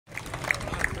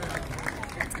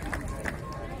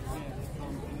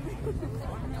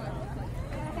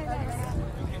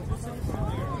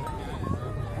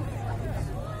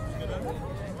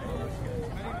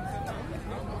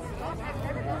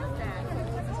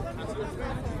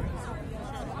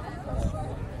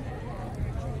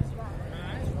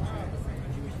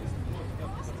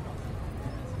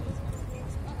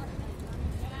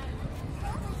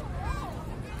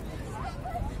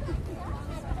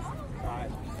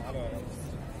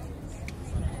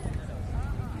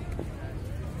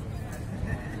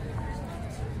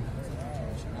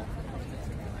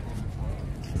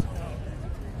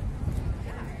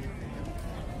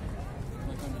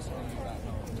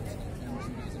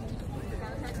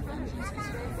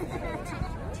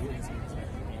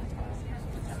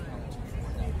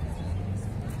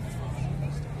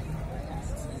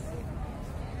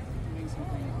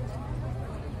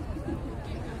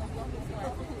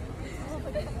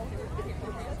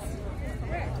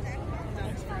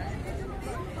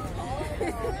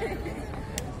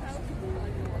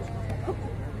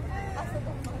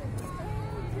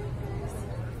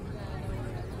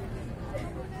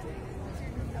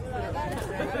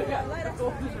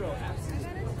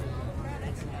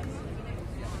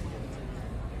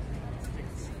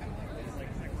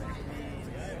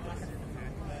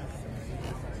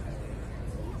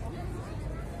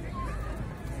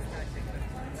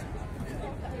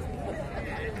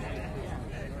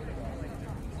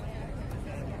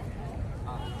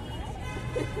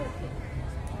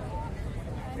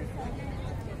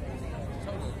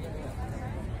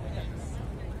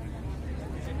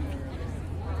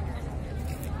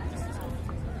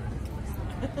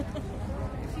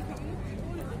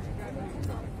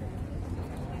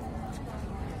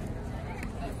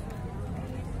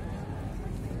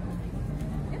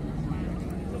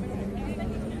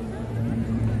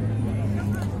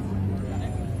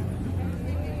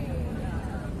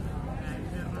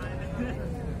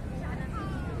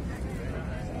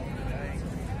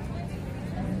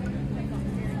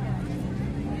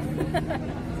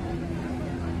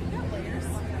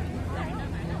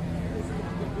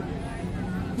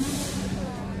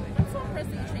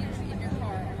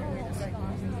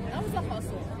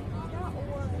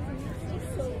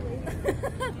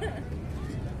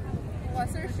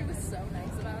Bless her, she was so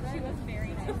nice about it. She was very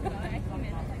nice about it. I came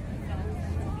in, I was like,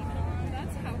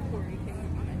 that's how Corey came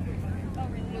about it. Oh,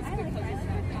 really? It was because of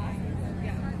that class.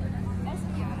 Yeah. Also,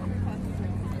 yeah, her class was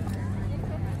really good.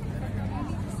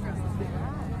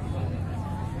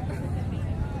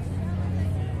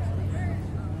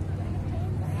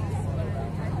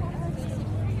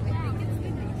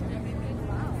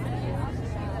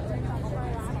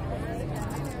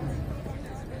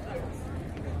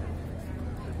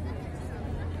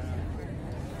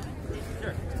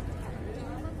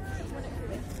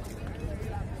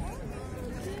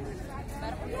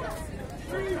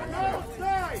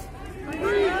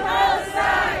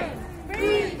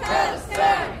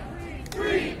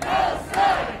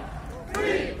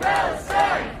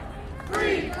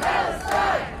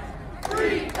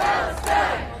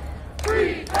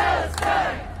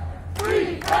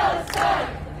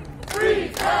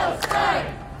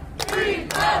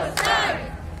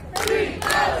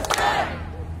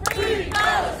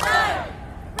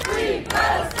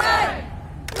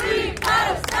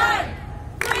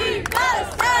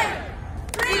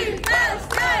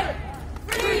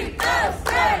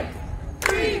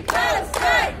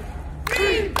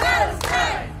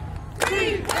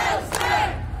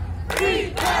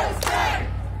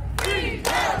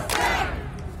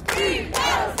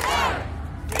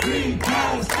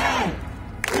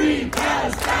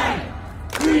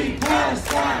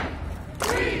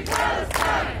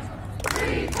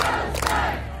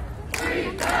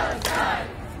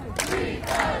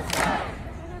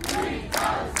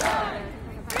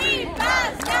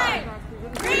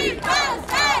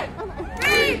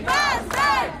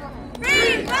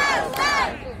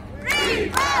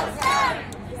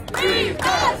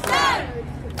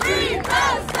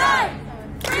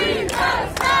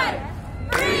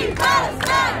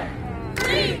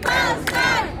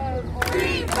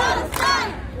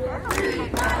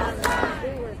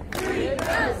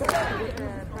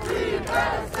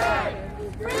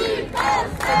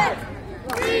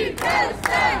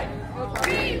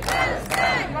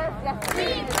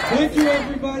 Thank you,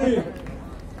 everybody.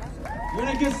 We're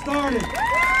going to get started.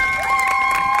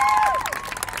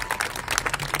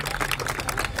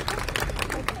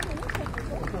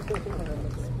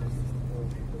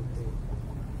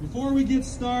 Before we get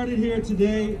started here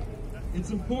today,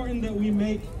 it's important that we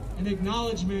make an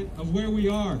acknowledgement of where we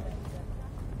are.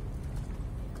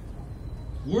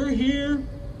 We're here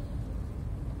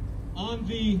on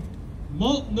the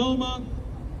Multnomah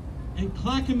and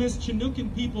Clackamas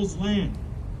Chinookan people's land.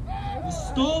 The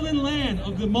stolen land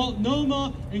of the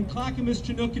Multnomah and Clackamas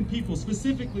Chinookan people,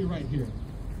 specifically right here.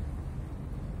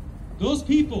 These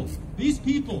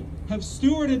people have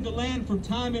stewarded the land from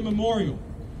time immemorial.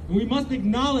 And we must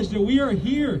acknowledge that we are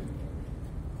here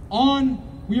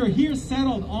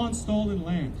settled on stolen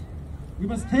land. We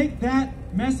must take that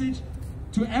message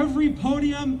to every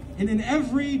podium and in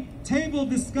every table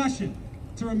discussion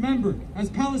to remember, as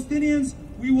Palestinians,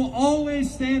 we will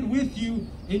always stand with you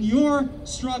in your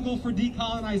struggle for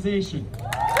decolonization.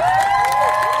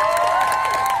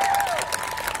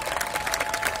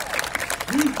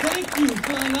 We thank you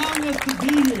for allowing us to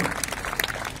be here.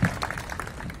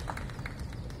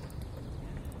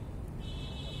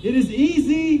 It is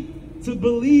easy to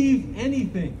believe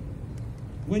anything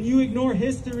when you ignore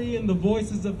history and the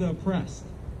voices of the oppressed.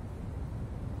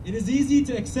 It is easy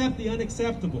to accept the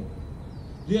unacceptable,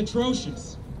 the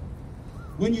atrocious.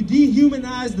 When you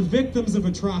dehumanize the victims of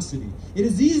atrocity, it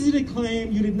is easy to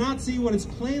claim you did not see what is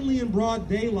plainly in broad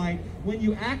daylight when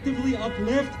you actively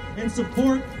uplift and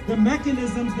support the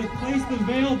mechanisms that place the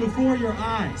veil before your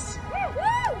eyes.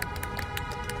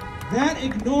 That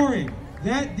ignoring,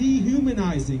 that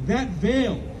dehumanizing, that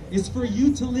veil is for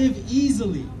you to live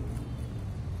easily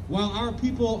while our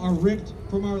people are ripped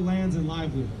from our lands and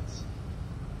livelihoods.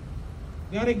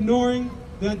 That ignoring,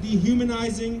 that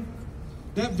dehumanizing,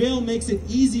 that veil makes it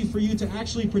easy for you to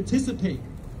actually participate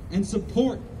and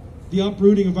support the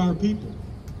uprooting of our people.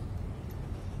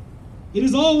 It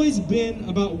has always been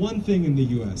about one thing in the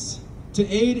U.S., to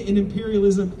aid in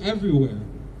imperialism everywhere,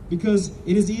 because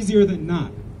it is easier than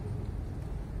not.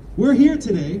 We're here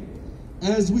today,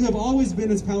 as we have always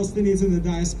been as Palestinians in the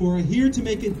diaspora, here to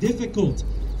make it difficult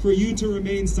for you to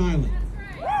remain silent.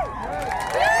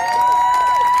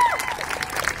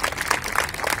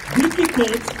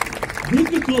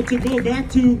 Difficult to go back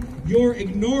to your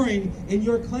ignoring and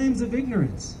your claims of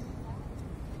ignorance.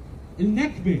 And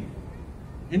Nakbah,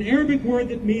 an Arabic word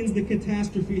that means the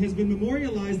catastrophe, has been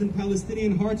memorialized in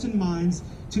Palestinian hearts and minds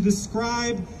to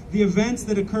describe the events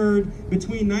that occurred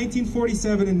between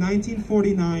 1947 and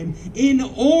 1949 in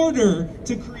order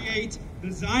to create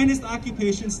the Zionist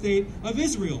occupation state of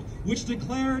Israel, which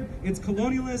declared its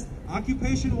colonialist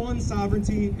Occupation I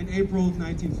sovereignty in April of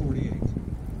 1948.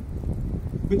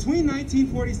 Between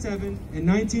 1947 and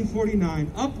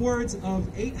 1949, upwards of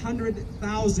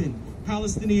 800,000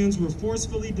 Palestinians were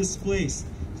forcefully displaced,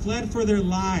 fled for their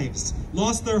lives,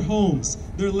 lost their homes,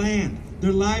 their land,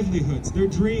 their livelihoods, their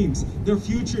dreams, their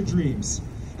future dreams,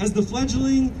 as the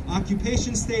fledgling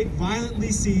occupation state violently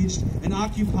sieged and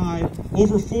occupied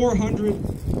over 400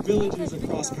 villages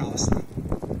across Palestine.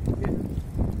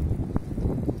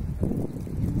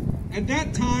 At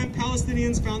that time,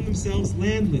 Palestinians found themselves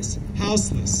landless,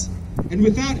 houseless, and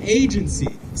without agency,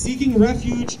 seeking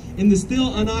refuge in the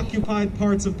still unoccupied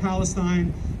parts of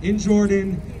Palestine, in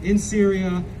Jordan, in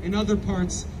Syria, and other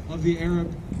parts of the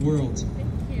Arab world.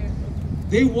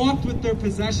 They walked with their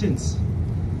possessions,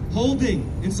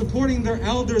 holding and supporting their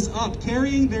elders up,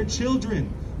 carrying their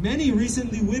children, many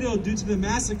recently widowed due to the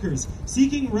massacres,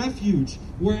 seeking refuge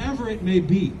wherever it may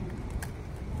be.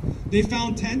 They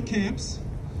found tent camps,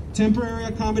 temporary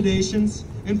accommodations,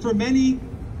 and for many,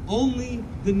 only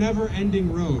the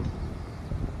never-ending road.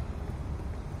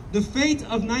 The fate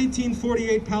of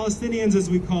 1948 Palestinians, as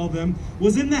we call them,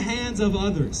 was in the hands of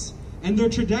others, and their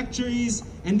trajectories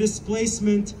and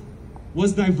displacement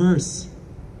was diverse.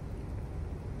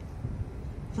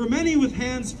 For many with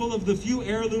hands full of the few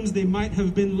heirlooms they might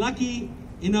have been lucky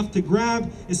enough to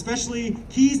grab, especially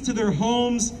keys to their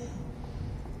homes,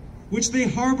 which they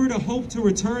harbored a hope to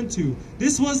return to.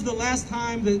 This was the last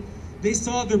time that they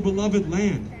saw their beloved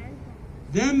land.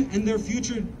 Them and their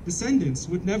future descendants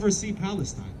would never see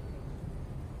Palestine.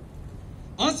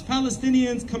 Us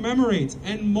Palestinians commemorate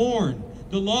and mourn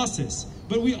the losses,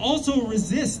 but we also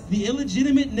resist the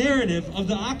illegitimate narrative of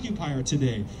the occupier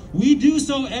today. We do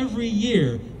so every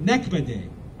year, Nakbah Day.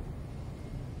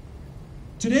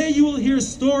 Today you will hear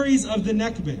stories of the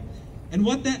Nakbah, and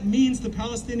what that means to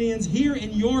Palestinians here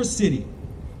in your city,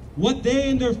 what they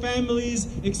and their families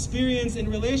experience in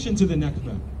relation to the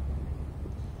Nakbah,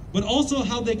 but also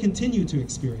how they continue to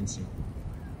experience it.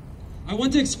 I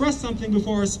want to express something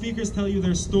before our speakers tell you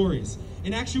their stories.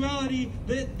 In actuality,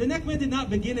 the Nakbah did not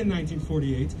begin in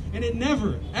 1948, and it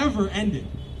never, ever ended.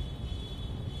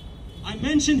 I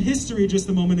mentioned history just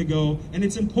a moment ago, and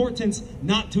its importance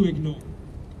not to ignore.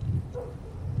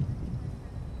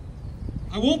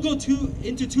 I won't go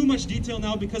into too much detail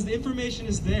now because the information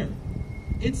is there.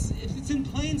 It's in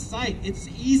plain sight. It's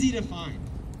easy to find.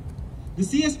 The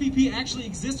CSPP actually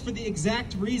exists for the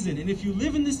exact reason, and if you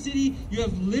live in the city, you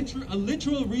have a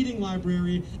literal reading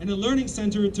library and a learning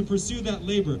center to pursue that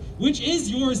labor, which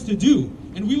is yours to do,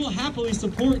 and we will happily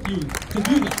support you to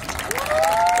do that.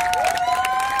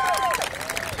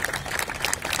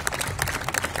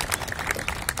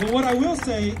 But what I will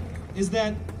say is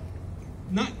that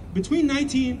the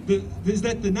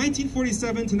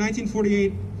 1947 to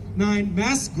 1948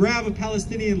 mass grab of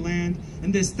Palestinian land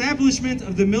and the establishment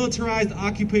of the militarized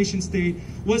occupation state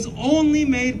was only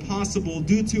made possible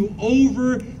due to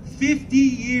over 50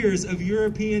 years of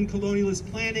European colonialist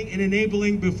planning and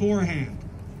enabling beforehand.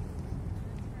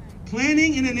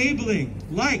 Planning and enabling,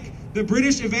 like the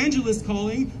British evangelists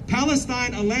calling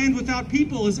Palestine a land without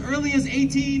people as early as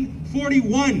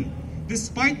 1841,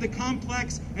 despite the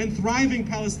complex and thriving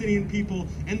Palestinian people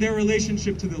and their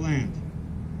relationship to the land.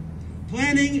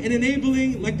 Planning and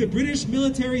enabling like the British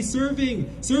military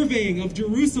surveying of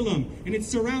Jerusalem and its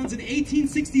surrounds in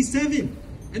 1867,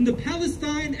 and the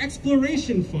Palestine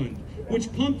Exploration Fund,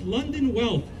 which pumped London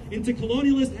wealth into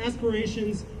colonialist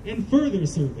aspirations and further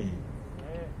surveying.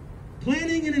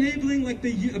 Planning and enabling like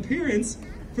the appearance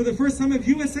for the first time of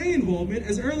USA involvement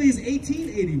as early as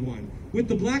 1881 with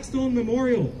the Blackstone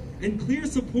Memorial and clear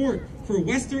support for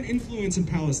Western influence in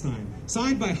Palestine,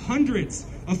 signed by hundreds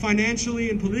of financially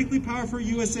and politically powerful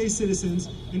USA citizens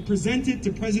and presented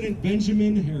to President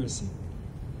Benjamin Harrison.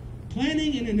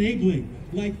 Planning and enabling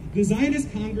like the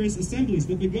Zionist Congress assemblies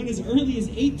that begun as early as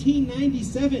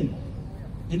 1897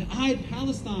 and eyed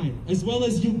Palestine as well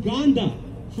as Uganda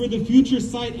for the future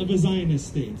site of a Zionist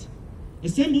state.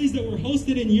 Assemblies that were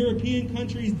hosted in European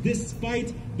countries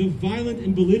despite the violent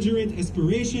and belligerent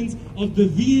aspirations of the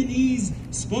Viennese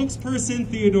spokesperson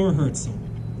Theodor Herzl.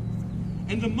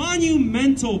 And the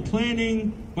monumental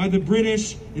planning by the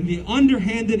British and the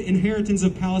underhanded inheritance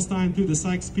of Palestine through the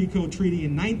Sykes-Picot Treaty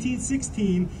in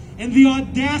 1916 and the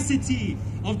audacity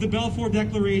of the Balfour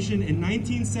Declaration in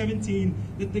 1917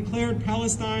 that declared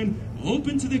Palestine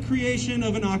open to the creation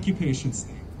of an occupation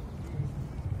state.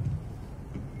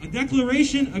 A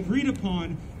declaration agreed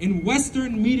upon in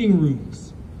Western meeting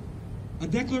rooms. A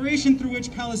declaration through which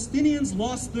Palestinians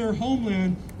lost their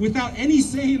homeland without any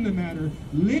say in the matter,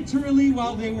 literally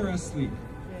while they were asleep.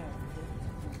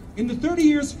 In the 30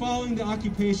 years following the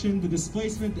occupation, the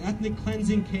displacement, the ethnic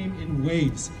cleansing came in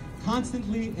waves,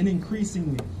 constantly and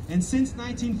increasingly. And since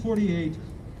 1948,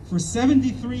 for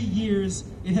 73 years,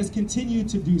 it has continued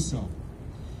to do so.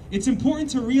 It's important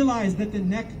to realize that the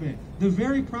Nakbah, the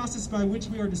very process by which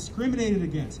we are discriminated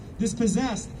against,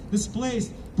 dispossessed,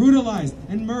 displaced, brutalized,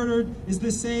 and murdered, is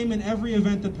the same in every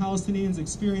event that Palestinians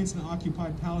experience in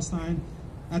occupied Palestine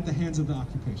at the hands of the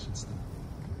occupation state.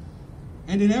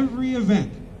 And in every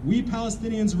event, we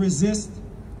Palestinians resist,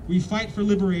 we fight for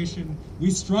liberation,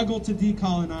 we struggle to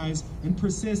decolonize, and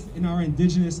persist in our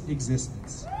indigenous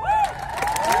existence.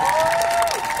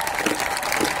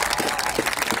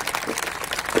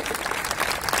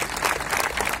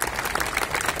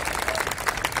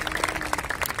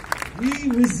 We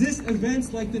resist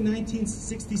events like the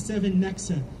 1967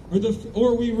 Nakbah,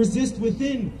 or we resist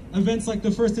within events like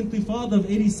the First Intifada of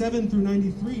 87 through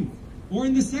 93, or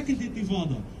in the Second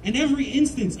Intifada, and every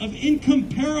instance of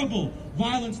incomparable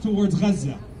violence towards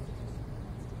Gaza.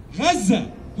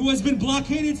 Gaza, who has been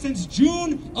blockaded since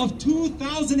June of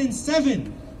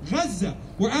 2007. Gaza,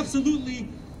 where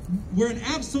an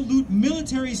absolute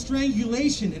military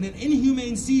strangulation and an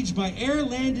inhumane siege by air,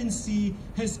 land, and sea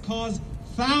has caused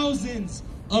thousands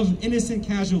of innocent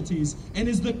casualties and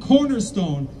is the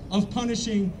cornerstone of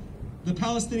punishing the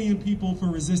Palestinian people for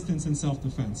resistance and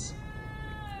self-defense.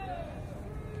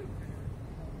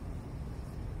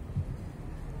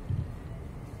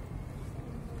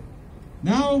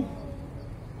 Now,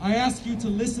 I ask you to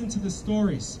listen to the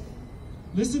stories.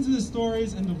 Listen to the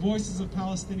stories and the voices of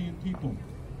Palestinian people.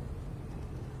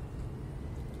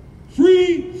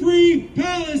 Free, free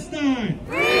Palestine!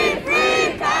 Free,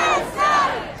 free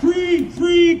Palestine! Free,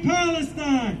 free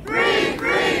Palestine! Free,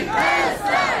 free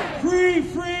Palestine! Free,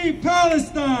 free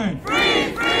Palestine!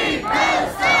 Free, free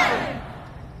Palestine!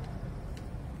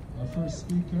 Our first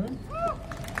speaker.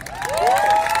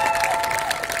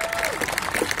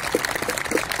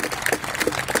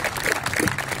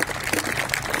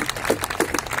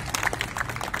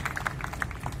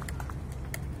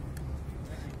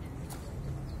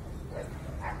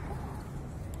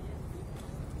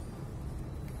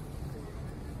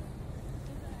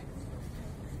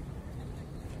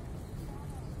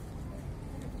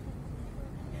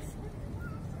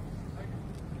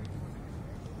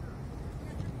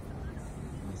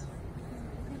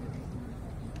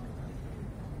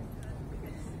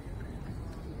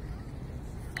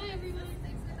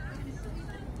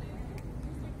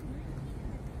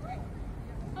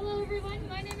 Hello everyone,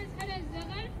 my name is Hada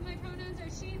Zagar, my pronouns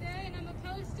are she, they, and I'm a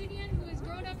Palestinian who has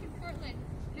grown up in Portland,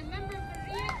 and a member of the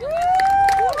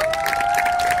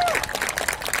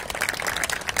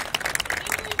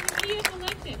Maria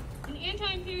Collective, an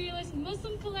anti-imperialist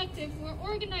Muslim collective who are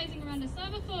organizing around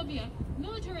Islamophobia,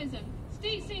 militarism,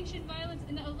 state-sanctioned violence,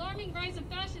 and the alarming rise of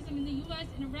fascism in the U.S.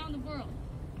 and around the world.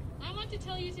 I want to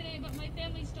tell you today about my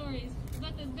family stories,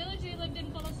 about the village they lived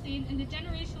in Palestine and the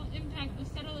generational impact of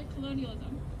settler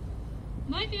colonialism.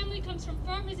 My family comes from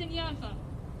farmers in Jaffa.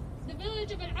 The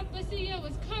village of Al-Abbasiyya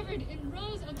was covered in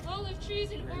rows of olive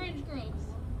trees and orange groves.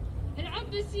 In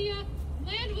Al-Abbasiyya,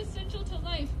 land was central to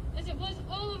life, as it was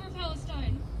all over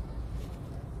Palestine.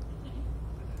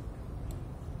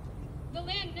 The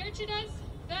land nurtured us,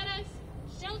 fed us,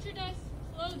 sheltered us,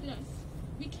 clothed us.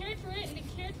 We cared for it and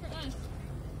it cared for us.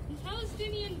 In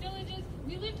Palestinian villages,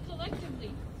 we lived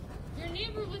collectively. Your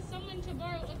neighbor was someone to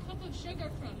borrow a cup of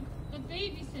sugar from, a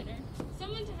babysitter,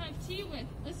 someone to have tea with,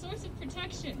 a source of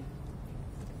protection.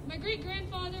 My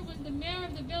great-grandfather was the mayor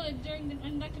of the village during the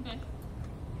Nakbah.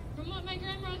 From what my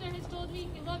grandmother has told me,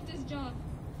 he loved his job.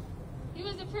 He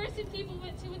was a person people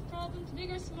went to with problems, big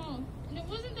or small, and it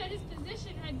wasn't that his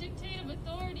position had dictative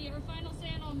authority or final say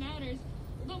in all matters,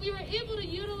 but we were able to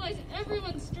utilize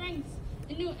everyone's strengths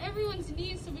and knew everyone's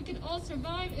needs so we could all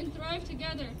survive and thrive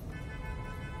together.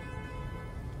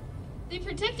 They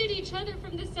protected each other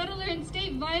from the settler and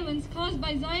state violence caused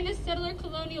by Zionist settler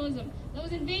colonialism that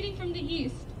was invading from the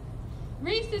east.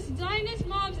 Racist Zionist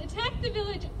mobs attacked the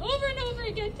village over and over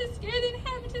again to scare the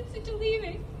inhabitants into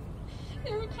leaving.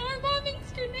 There were car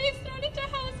bombings, grenades thrown into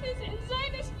houses, and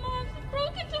Zionist mobs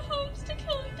broke into homes to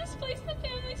kill and displace the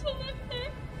families who lived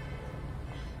there.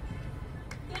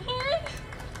 The horror...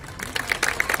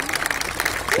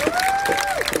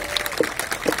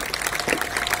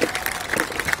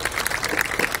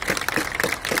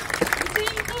 The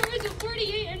same horrors of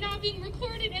 48 are now being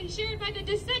recorded and shared by the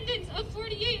descendants of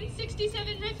 48 and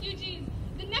 67 refugees.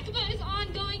 The Nakbah is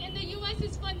ongoing and the U.S.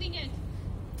 is funding it.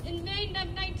 In May of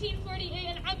 1948,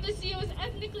 an Abbasiyya was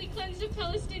ethnically cleansed of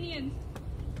Palestinians.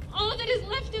 All that is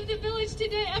left of the village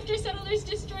today after settlers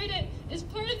destroyed it is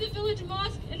part of the village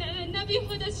mosque and a Nabi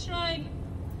Huda's shrine.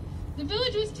 The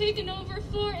village was taken over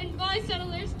for and by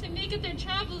settlers to make it their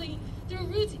traveling through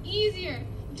routes easier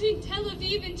between Tel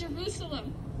Aviv and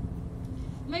Jerusalem.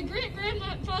 My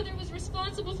great-grandfather was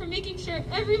responsible for making sure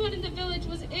everyone in the village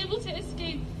was able to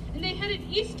escape, and they headed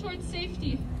east towards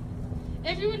safety.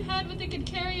 Everyone had what they could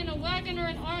carry in a wagon or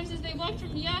in arms as they walked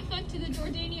from Jaffa to the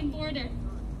Jordanian border.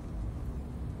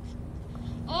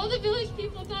 All the village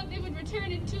people thought they would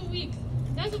return in 2 weeks.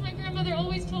 That's what my grandmother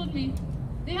always told me.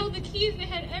 They held the keys, they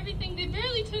had everything, they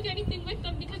barely took anything with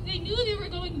them because they knew they were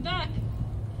going back.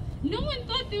 No one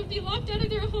thought they would be locked out of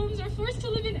their homes or forced to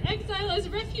live in exile as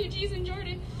refugees in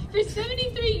Jordan for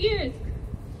 73 years.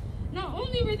 Not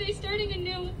only were they starting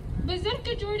anew, but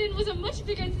Zarqa, Jordan was a much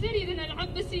bigger city than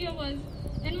Al-Abbasiyya was,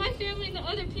 and my family and the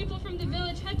other people from the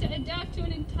village had to adapt to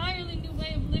an entirely new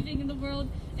way of living in the world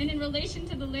and in relation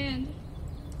to the land.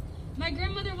 My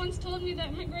grandmother once told me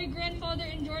that my great-grandfather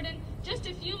in Jordan, just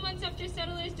a few months after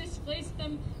settlers displaced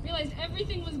them, realized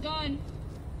everything was gone.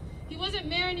 He wasn't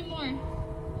mayor anymore.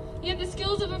 He had the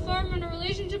skills of a farmer and a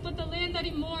relationship with the land that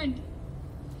he mourned.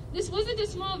 This wasn't a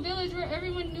small village where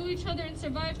everyone knew each other and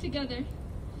survived together.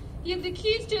 He had the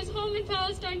keys to his home in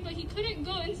Palestine, but he couldn't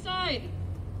go inside.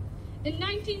 In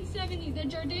 1970, the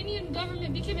Jordanian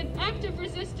government became an active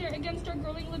resistor against our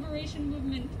growing liberation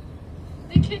movement.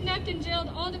 They kidnapped and jailed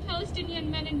all the Palestinian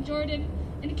men in Jordan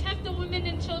and kept the women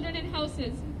and children in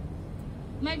houses.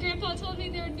 My grandpa told me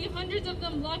there would be hundreds of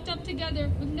them locked up together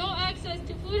with no access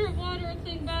to food or water or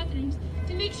clean bathrooms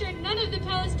to make sure none of the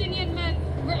Palestinian men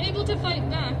were able to fight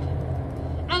back.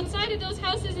 Outside of those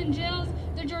houses and jails,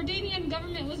 the Jordanian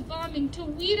government was bombing to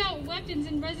weed out weapons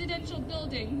in residential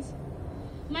buildings.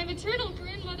 My maternal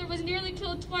grandmother was nearly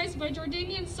killed twice by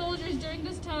Jordanian soldiers during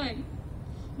this time.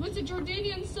 Once a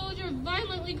Jordanian soldier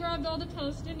violently grabbed all the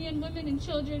Palestinian women and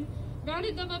children,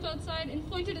 rounded them up outside, and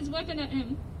pointed his weapon at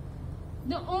him.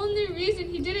 The only reason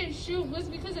he didn't shoot was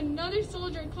because another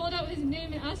soldier called out his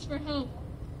name and asked for help.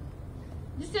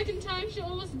 The second time she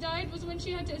almost died was when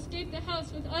she had to escape the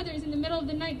house with others in the middle of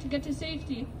the night to get to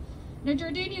safety. A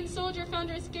Jordanian soldier found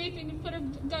her escaping and put a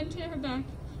gun to her back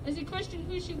as he questioned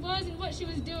who she was and what she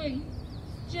was doing.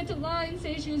 She had to lie and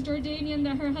say she was Jordanian,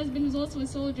 that her husband was also a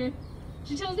soldier.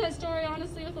 She tells that story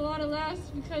honestly with a lot of laughs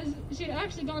because she had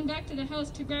actually gone back to the house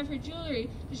to grab her jewelry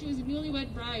because she was a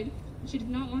newlywed bride. She did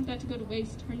not want that to go to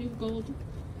waste, her new gold.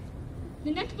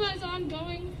 The Nakbah is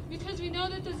ongoing because we know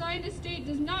that the Zionist state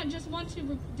does not just want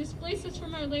to displace us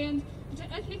from our land, but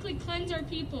to ethnically cleanse our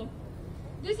people.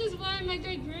 This is why my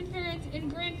great-grandparents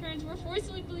and grandparents were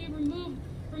forcibly removed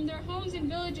from their homes and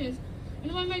villages,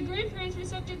 and why my grandparents were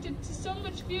subjected to so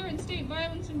much fear and state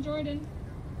violence in Jordan.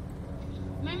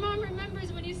 My mom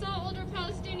remembers when he saw older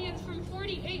Palestinians from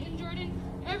 48 in Jordan,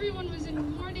 everyone was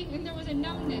in mourning and there was a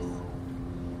numbness.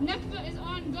 Nakbah is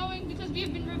ongoing because we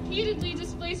have been repeatedly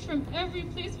displaced from every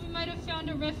place we might have found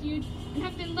a refuge and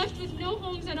have been left with no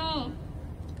homes at all.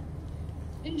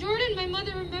 In Jordan, my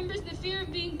mother remembers the fear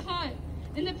of being caught,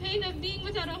 and the pain of being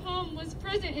without a home was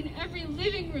present in every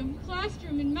living room,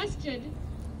 classroom, and masjid.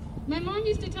 My mom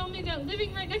used to tell me that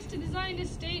living right next to the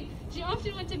Zionist state, she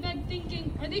often went to bed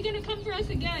thinking, are they going to come for us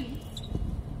again?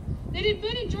 They had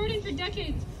been in Jordan for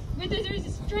decades, but there's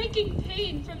a striking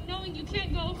pain from knowing you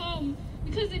can't go home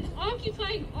because an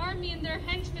occupying army and their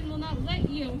henchmen will not let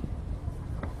you.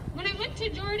 When I went to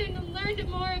Jordan and learned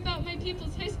more about my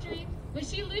people's history, what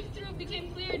she lived through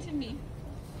became clear to me.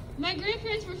 My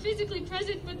grandparents were physically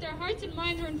present, but their hearts and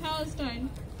minds were in Palestine.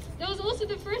 That was also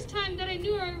the first time that I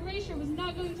knew our erasure was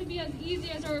not going to be as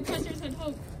easy as our oppressors had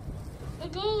hoped. The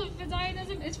goal of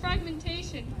Zionism is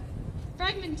fragmentation.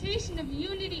 Fragmentation of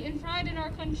unity and pride in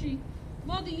our country.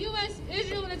 While the U.S.,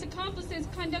 Israel, and its accomplices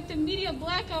conduct a media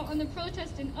blackout on the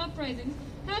protests and uprisings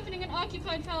happening in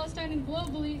occupied Palestine and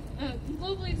globally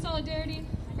in solidarity,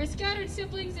 our scattered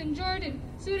siblings in Jordan,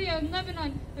 Syria, and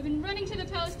Lebanon have been running to the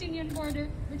Palestinian border,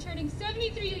 returning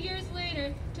 73 years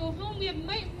later to a home we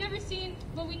might have never seen,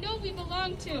 but we know we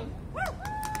belong to. We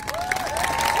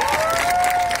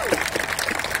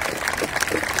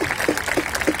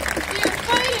are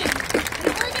fighting and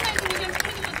organizing against one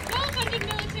of the most well-funded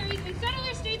militaries and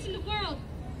settler states in the world.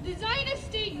 The Zionist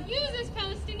state uses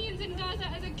Palestinians in Gaza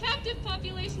as a captive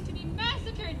population to be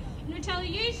massacred in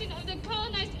retaliation of the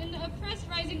colonized and the oppressed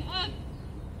rising up.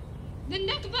 The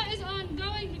Nakbah is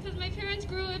ongoing because my parents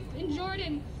grew up in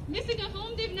Jordan, missing a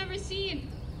home they've never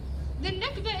seen. The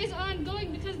Nakbah is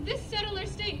ongoing because this settler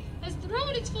state has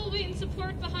thrown its full weight and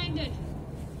support behind it.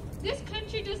 This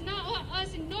country does not want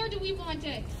us, and nor do we want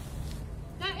it.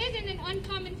 That isn't an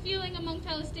uncommon feeling among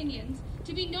Palestinians,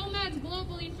 to be nomads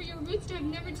globally, for your roots to have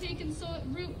never taken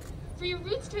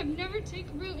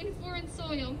root in foreign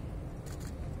soil.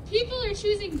 People are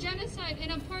choosing genocide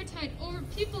and apartheid over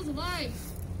people's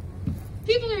lives.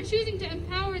 People are choosing to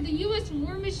empower the U.S.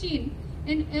 war machine,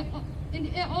 and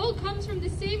it all comes from the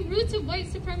same roots of white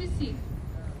supremacy.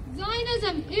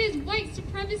 Zionism is white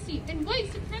supremacy, and white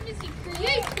supremacy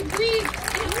creates the greed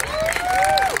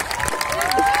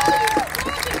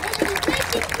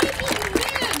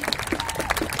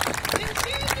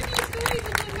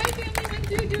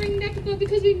and during Nakbah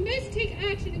because we must take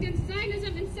action against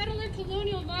Zionism and settler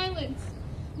colonial violence.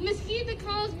 We must heed the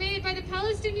calls made by the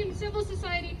Palestinian civil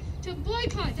society to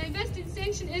boycott, divest, and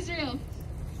sanction Israel.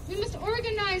 We must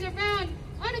organize around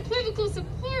unequivocal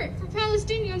support for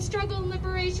Palestinian struggle and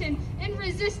liberation and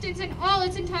resistance in all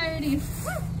its entirety. We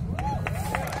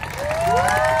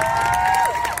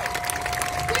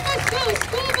must go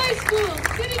school by school,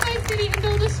 city by city, and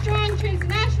build a strong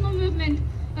transnational movement.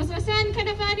 As Hassan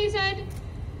Kanafani said,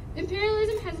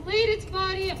 imperialism has laid its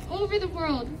body over the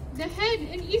world, the head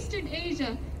in Eastern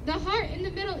Asia, the heart in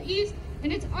the Middle East,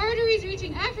 and its arteries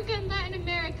reaching Africa and Latin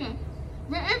America.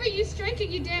 Wherever you strike it,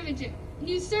 you damage it, and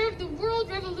you serve the world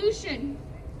revolution.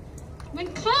 When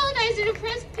colonized and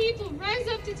oppressed people rise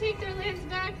up to take their lands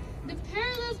back, the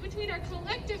parallels between our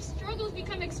collective struggles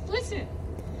become explicit.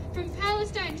 From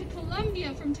Palestine to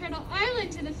Colombia, from Turtle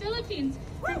Island to the Philippines,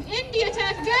 from India to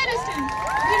Afghanistan,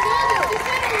 we know that the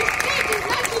settler state does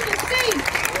not keep us safe.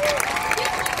 We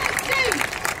keep us safe.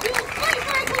 We will fight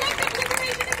for our collective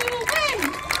liberation and we will win.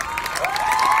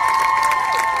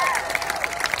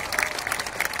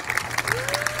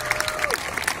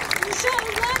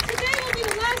 Inshallah, today will be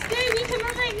the last day we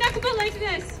commemorate Nakbah like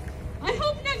this. I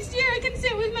hope next year I can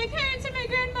sit with my parents and my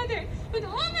grandmother, with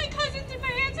all my cousins and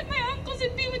my aunts and my uncles,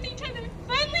 and be with each other,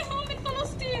 finally home in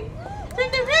Palestine. From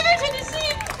the river to the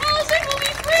sea, Palestine will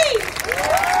be free!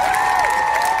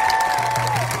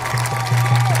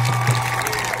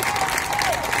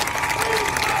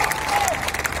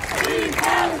 Free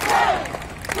Palestine!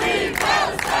 Free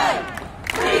Palestine!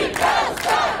 Free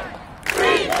Palestine!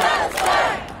 Free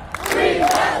Palestine! Free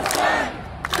Palestine!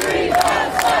 Free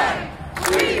Palestine!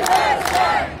 Free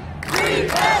Palestine! Free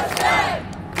Palestine!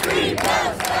 Free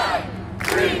Palestine!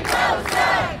 Free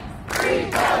Palestine! Free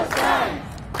Palestine!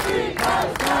 Free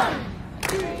Palestine!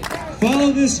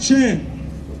 Follow this chant.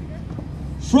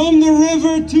 From the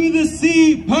river to the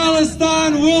sea,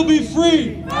 Palestine will be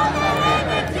free. From the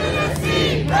river to the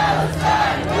sea,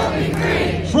 Palestine will be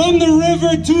free. From the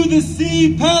river to the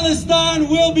sea, Palestine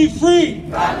will be free.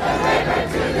 From the river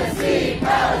to the sea,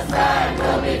 Palestine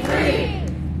will be free.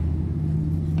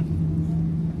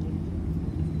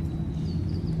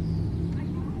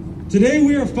 Today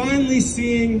we are finally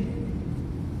seeing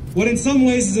what in some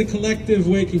ways is a collective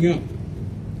waking up.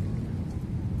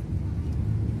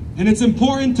 And it's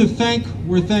important to thank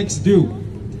where thanks due.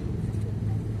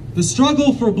 The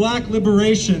struggle for Black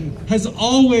liberation has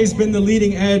always been the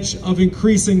leading edge of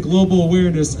increasing global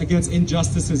awareness against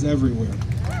injustices everywhere.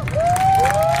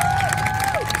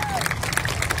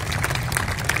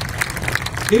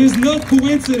 It is no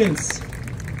coincidence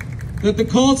that the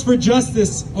calls for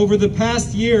justice over the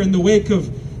past year in the wake of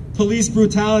police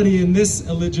brutality in this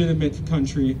illegitimate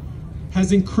country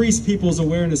has increased people's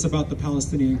awareness about the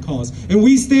Palestinian cause. And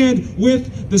we stand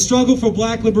with the struggle for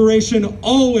black liberation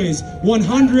always,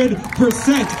 100%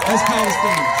 as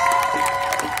Palestinians.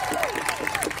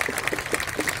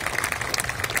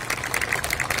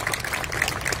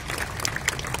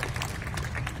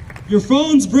 Your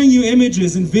phones bring you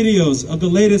images and videos of the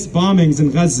latest bombings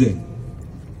in Gaza.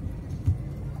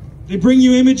 They bring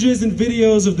you images and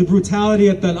videos of the brutality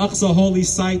at the Al-Aqsa holy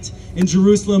site in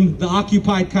Jerusalem, the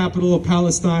occupied capital of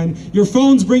Palestine. Your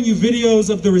phones bring you videos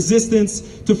of the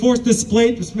resistance to forced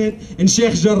displacement in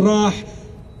Sheikh Jarrah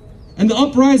and the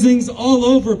uprisings all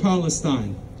over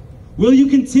Palestine. Will you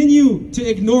continue to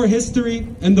ignore history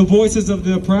and the voices of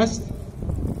the oppressed?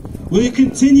 Will you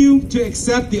continue to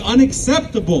accept the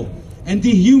unacceptable and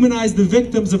dehumanize the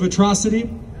victims of atrocity?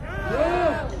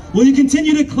 Will you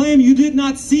continue to claim you did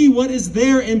not see what is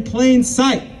there in plain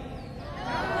sight?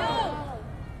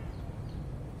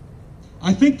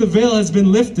 I think the veil has been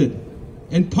lifted,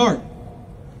 in part,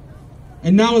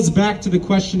 and now it's back to the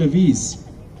question of ease.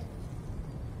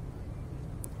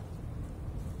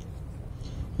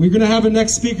 We're going to have a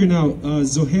next speaker now.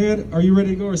 Zohair, are you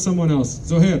ready to go, or someone else?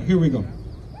 Zohair, here we go.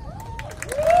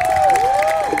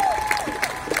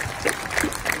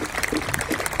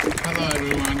 Hello,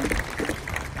 everyone.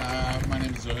 My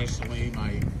name is Zohair Salim.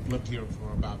 I lived here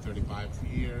for about 35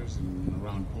 years in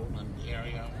around Portland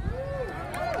area.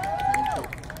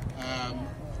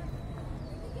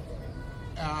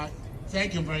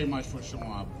 Thank you very much for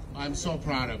showing up. I'm so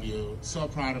proud of you, so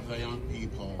proud of the young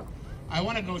people. I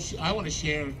want to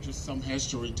share just some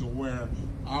history to where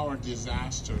our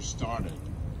disaster started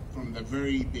from the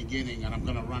very beginning, and I'm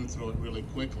going to run through it really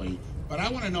quickly. But I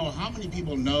want to know how many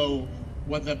people know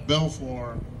what the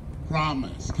Balfour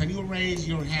Promise. Can you raise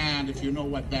your hand if you know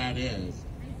what that is?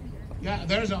 Yeah,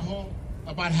 there's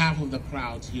about half of the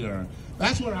crowds here.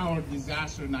 That's where our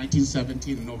disaster in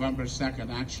 1917, November 2nd,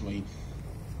 actually,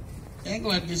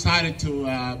 England decided to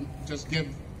just give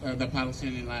the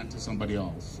Palestinian land to somebody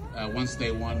else once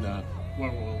they won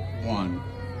World War I.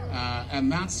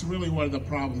 And that's really where the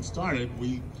problem started.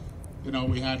 We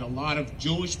had a lot of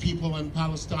Jewish people in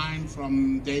Palestine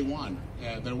from day one.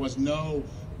 There was no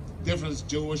difference,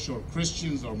 Jewish or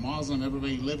Christians or Muslim.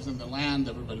 Everybody lives in the land,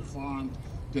 everybody farmed,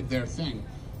 did their thing.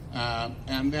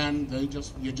 And then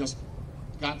you just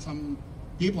got some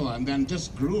people, and then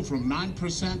just grew from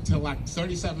 9% to like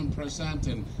 37%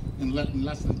 in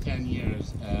less than 10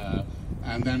 years.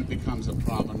 And then it becomes a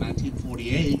problem.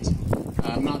 1948,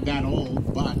 I'm not that old,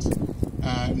 but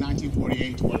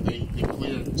 1948, where they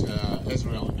declared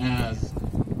Israel as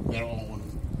their own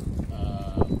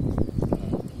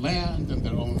land and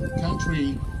their own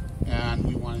country, and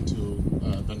we went into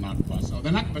the Nakbah. So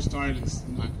the Nakbah started in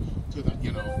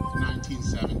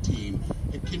 1917.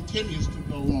 It continues to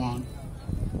go on.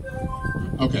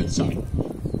 Okay, sorry.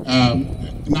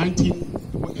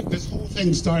 This whole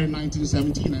thing started in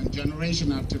 1917, and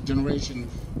generation after generation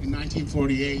in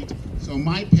 1948. So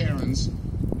my parents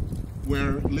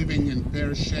were living in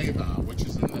Beersheba, which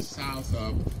is in the south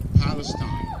of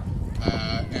Palestine,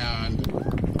 and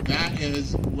that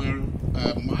is where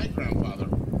my grandfather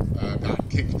got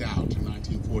kicked out in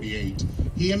 1948.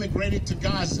 He immigrated to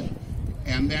Gaza,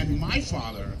 and then my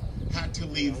father had to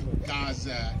leave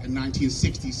Gaza in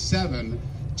 1967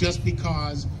 just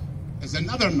because there's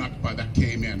another Nakbah that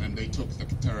came in and they took the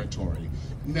territory.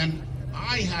 And then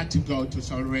I had to go to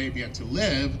Saudi Arabia to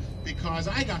live because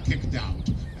I got kicked out.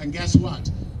 And guess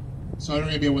what? Saudi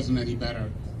Arabia wasn't any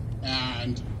better.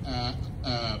 And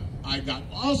I got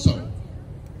also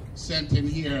sent in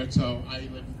here to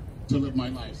live my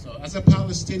life. So as a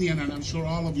Palestinian, and I'm sure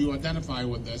all of you identify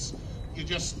with this,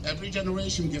 every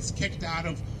generation gets kicked out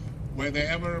of where they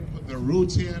ever put their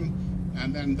roots in,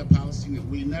 and then the Palestinians,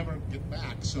 we never get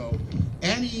back. So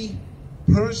any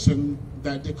person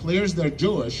that declares they're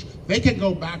Jewish, they can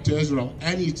go back to Israel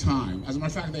anytime. As a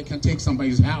matter of fact, they can take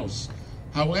somebody's house.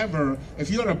 However, if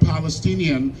you're a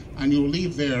Palestinian and you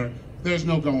leave there, there's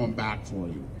no going back for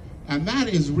you. And that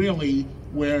is really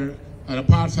where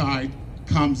apartheid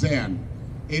comes in.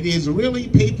 It is really,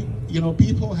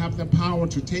 people have the power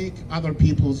to take other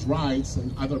people's rights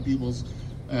and other people's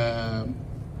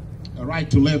a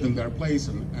right to live in their place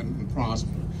and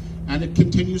prosper. And it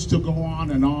continues to go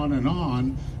on and on and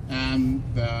on. And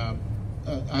I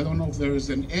don't know if there is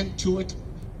an end to it,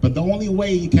 but the only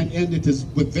way you can end it is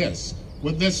with this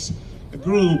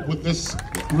group, with this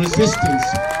resistance,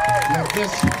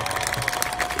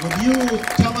 with you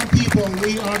telling people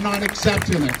we are not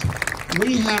accepting it.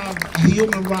 We have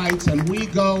human rights, and we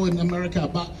go in America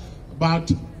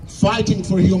about fighting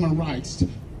for human rights.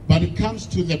 But it comes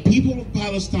to the people of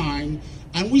Palestine,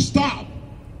 and we stop.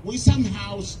 we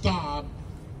somehow stop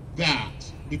that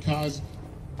because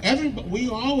we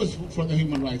always for the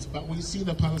human rights, but we see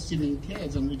the Palestinian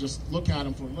kids and we just look at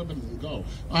them for a little bit and go.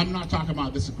 I'm not talking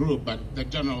about this group, but the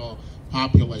general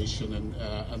population,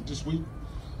 and just we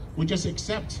just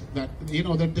accept that, you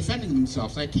know, they're defending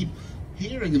themselves. I keep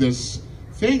hearing this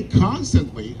thing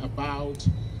constantly about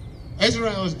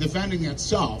Israel is defending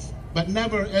itself, but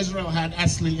never Israel had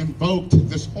actually invoked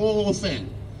this whole thing.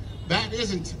 That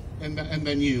isn't in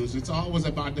the news. It's always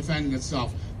about defending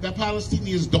itself. The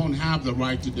Palestinians don't have the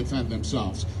right to defend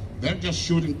themselves. They're just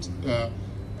shooting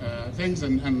things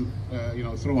and you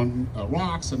know, throwing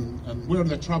rocks, and we're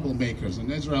the troublemakers,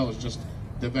 and Israel is just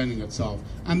defending itself.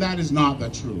 And that is not the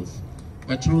truth.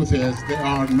 The truth is they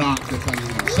are not defending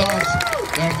themselves.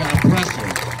 They're the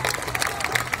oppressors.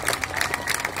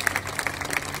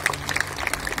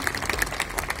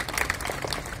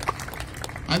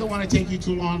 I don't want to take you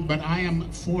too long, but I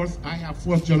have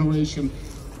fourth generation.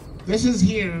 This is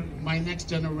here, my next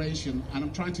generation, and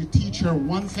I'm trying to teach her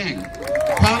one thing.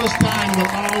 Palestine will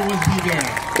always be there.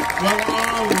 Will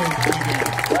always be there.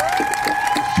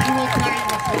 She will carry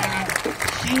the flag.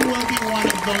 She will be one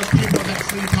of those people that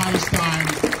free Palestine.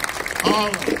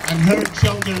 And her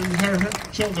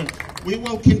children. We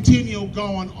will continue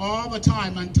going all the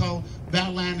time until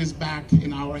that land is back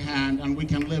in our hand and we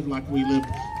can live like we lived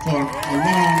for a long,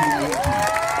 long time.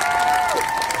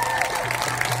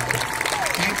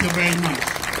 Thank you very much.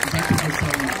 Thank you for so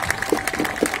much.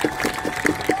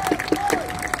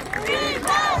 Free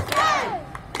Palestine!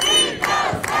 Free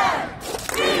Palestine!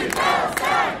 Free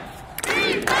Palestine!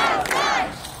 Free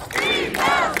Palestine! Free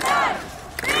Palestine!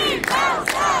 Free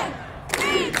Palestine!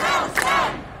 Free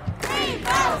Palestine! Free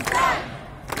Palestine!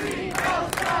 Free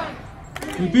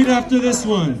Palestine! Repeat after this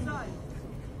one.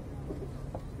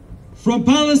 From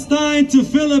Palestine to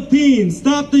Philippines,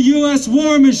 stop the U.S.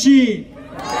 war machine.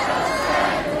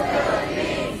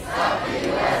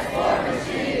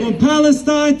 From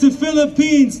Palestine to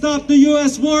Philippines, stop the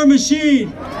U.S. war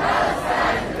machine. From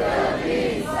Palestine to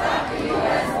Philippines, stop the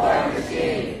U.S. war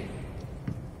machine.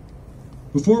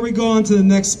 Before we go on to the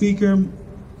next speaker,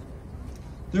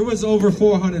 there was over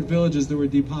 400 villages that were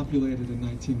depopulated in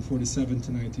 1947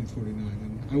 to 1949.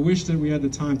 And I wish that we had the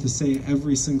time to say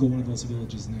every single one of those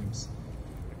villages' names.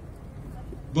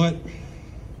 But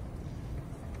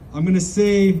I'm going to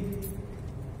say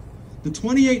the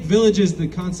 28 villages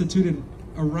that constituted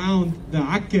around the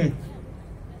Akka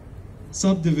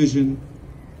subdivision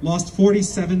lost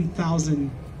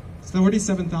 47,000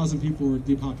 people were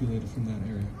depopulated from that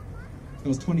area. That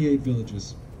was 28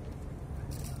 villages.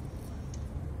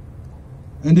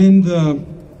 And in the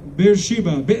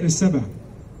Beersheba,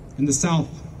 in the south,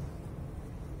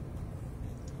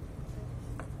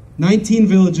 19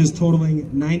 villages totaling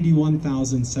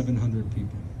 91,700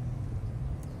 people.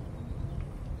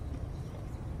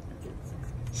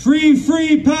 Free,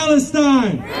 free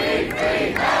Palestine! Free,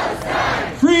 free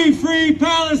Palestine! Free, free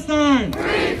Palestine!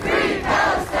 Free, free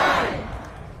Palestine!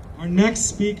 Our next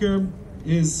speaker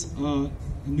is a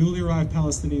newly arrived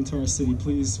Palestinian to our city.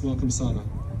 Please welcome Sada.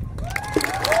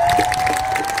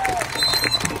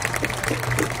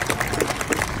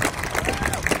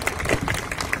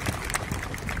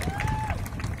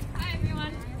 Hi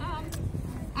everyone.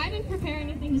 I didn't prepare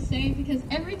anything to say because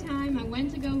every time I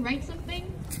went to go write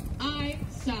something, I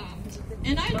sobbed.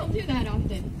 And I don't do that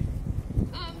often.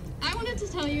 I wanted to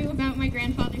tell you about my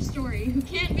grandfather's story, who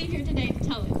can't be here today to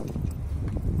tell it.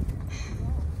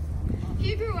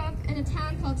 He grew up in a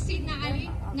town called Sidna Ali,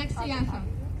 next to Jaffa.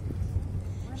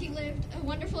 He lived a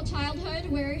wonderful childhood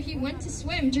where he went to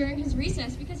swim during his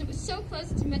recess because it was so close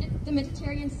to the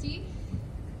Mediterranean Sea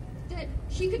that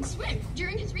he could swim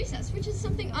during his recess, which is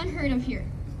something unheard of here.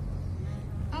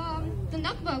 The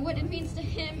Nakbah, what it means to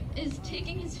him is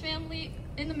taking his family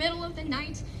in the middle of the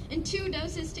night in 2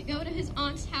 doses to go to his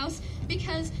aunt's house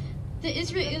because the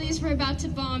Israelis were about to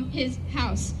bomb his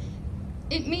house.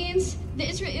 It means the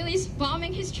Israelis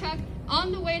bombing his truck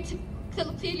on the way to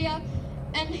Qalqilia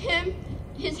and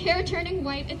his hair turning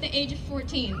white at the age of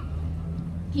 14.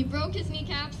 He broke his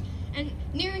kneecaps, and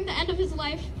nearing the end of his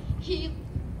life, he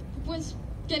was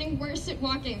getting worse at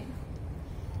walking.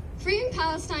 Freeing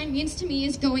Palestine means to me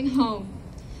is going home.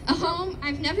 A home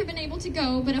I've never been able to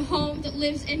go, but a home that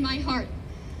lives in my heart.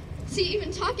 See,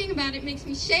 even talking about it makes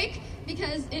me shake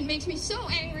because it makes me so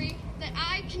angry that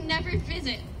I can never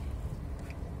visit.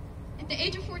 At the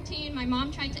age of 14, my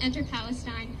mom tried to enter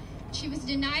Palestine. She was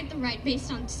denied the right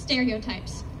based on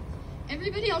stereotypes.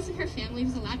 Everybody else in her family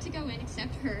was allowed to go in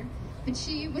except her, but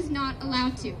she was not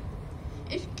allowed to.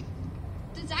 If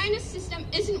the Zionist system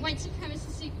isn't white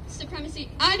supremacy,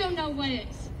 I don't know what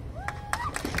is.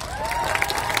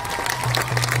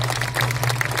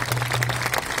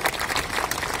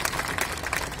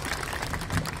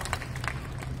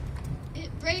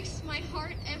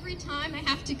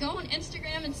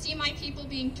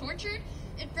 tortured.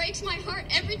 It breaks my heart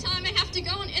every time I have to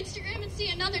go on Instagram and see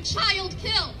another child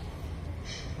killed.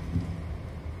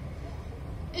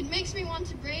 It makes me want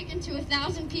to break into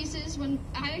 1,000 pieces when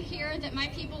I hear that my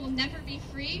people will never be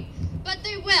free, but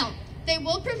they will. They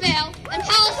will prevail, and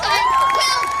Palestine will be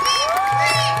free!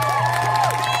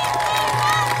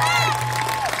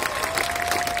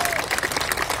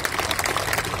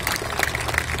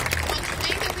 I want to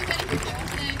thank everybody for coming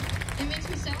today. It makes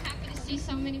me so happy to see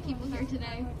so many people here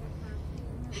today.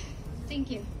 Thank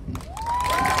you.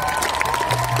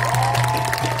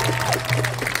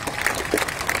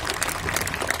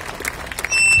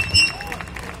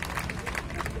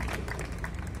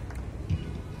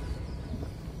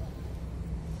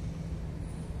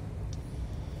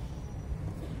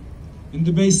 In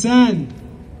the Baysan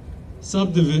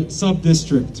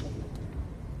sub-district,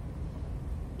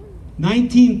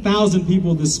 19,000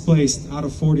 people displaced out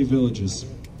of 40 villages.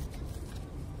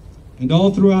 And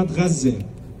all throughout Gaza,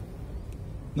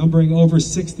 numbering over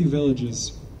 60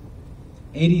 villages,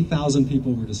 80,000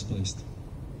 people were displaced.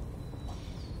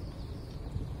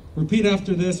 Repeat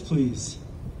after this, please.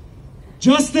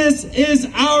 Justice is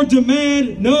our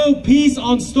demand, no peace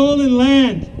on stolen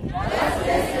land.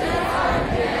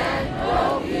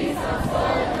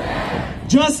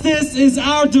 Justice is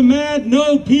our demand,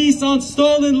 no peace on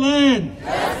stolen land.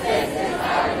 Justice is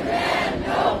our demand,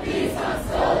 no peace on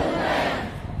stolen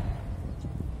land.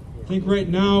 I think right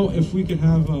now, if we could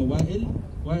have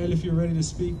Wa'il, if you're ready to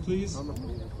speak, please.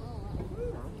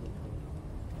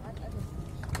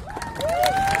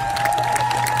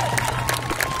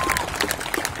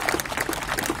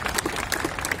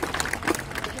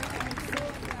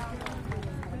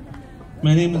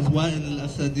 My name is Wa'il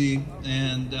al-Asadi,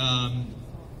 and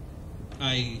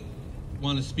I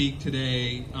want to speak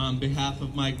today on behalf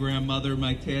of my grandmother,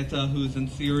 my teta, who's in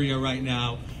Syria right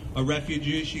now, a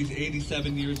refugee. She's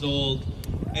 87 years old.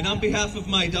 And on behalf of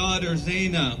my daughter,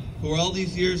 Zaina, who all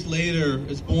these years later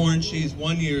is born, she's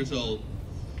 1 year old.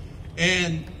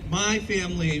 And my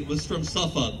family was from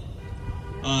Safad,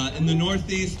 in the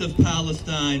northeast of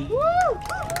Palestine.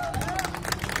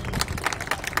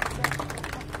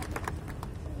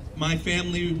 My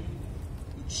family,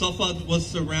 Safad, was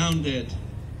surrounded.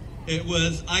 It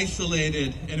was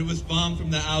isolated, and it was bombed from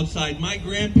the outside. My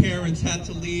grandparents had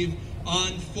to leave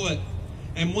on foot.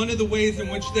 And one of the ways in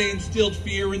which they instilled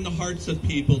fear in the hearts of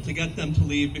people to get them to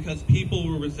leave, because people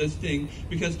were resisting,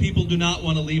 because people do not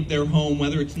want to leave their home,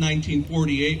 whether it's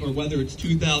 1948 or whether it's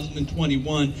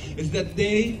 2021, is that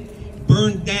they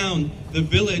burned down the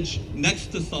village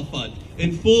next to Safad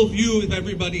in full view of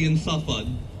everybody in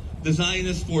Safad. The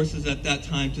Zionist forces at that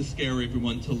time to scare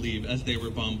everyone to leave as they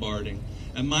were bombarding.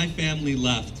 And my family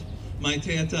left. My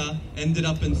teta ended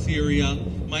up in Syria.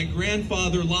 My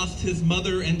grandfather lost his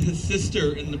mother and his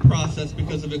sister in the process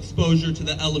because of exposure to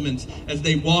the elements as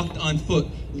they walked on foot,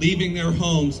 leaving their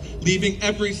homes, leaving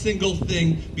every single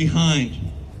thing behind.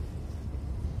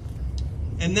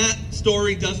 And that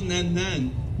story doesn't end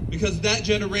then, because that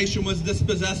generation was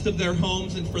dispossessed of their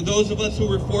homes, and for those of us who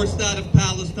were forced out of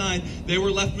Palestine, they were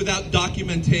left without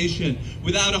documentation,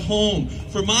 without a home.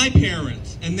 For my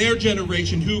parents and their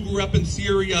generation, who grew up in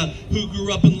Syria, who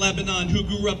grew up in Lebanon, who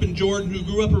grew up in Jordan, who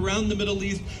grew up around the Middle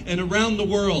East and around the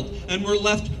world, and were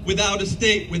left without a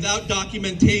state, without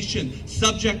documentation,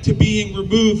 subject to being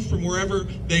removed from wherever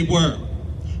they were.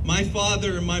 My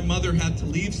father and my mother had to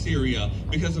leave Syria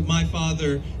because of my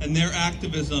father and their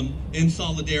activism in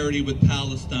solidarity with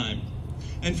Palestine.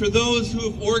 And for those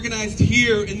who have organized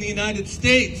here in the United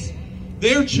States,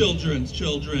 their children's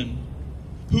children,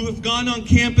 who have gone on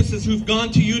campuses, who've gone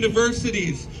to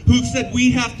universities, who've said we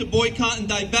have to boycott and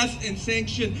divest and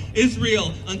sanction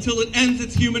Israel until it ends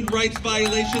its human rights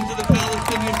violations of the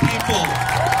Palestinian people.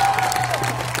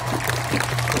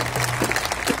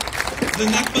 The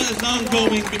Nakbah is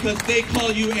ongoing because they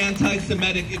call you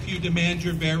anti-Semitic if you demand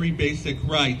your very basic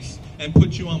rights and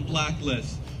put you on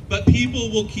blacklists. But people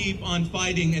will keep on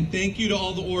fighting, and thank you to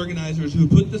all the organizers who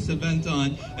put this event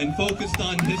on and focused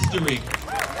on history.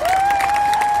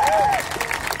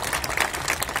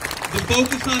 The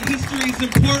focus on history is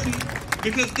important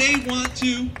because they want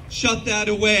to shut that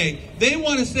away. They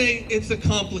want to say it's a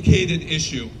complicated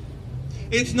issue.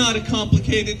 It's not a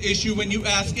complicated issue when you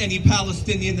ask any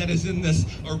Palestinian that is in this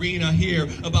arena here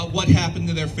about what happened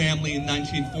to their family in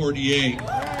 1948.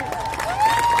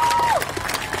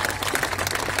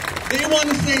 They want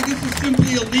to say this is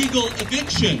simply a legal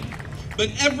eviction. But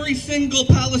every single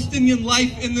Palestinian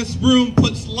life in this room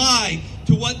puts lie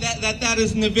to what that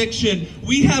is an eviction.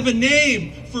 We have a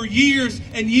name for years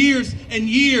and years and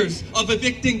years of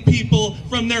evicting people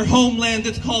from their homeland.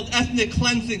 It's called ethnic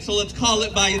cleansing, so let's call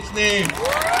it by its name.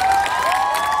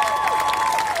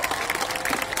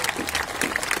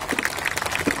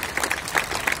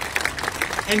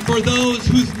 And for those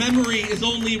whose memory is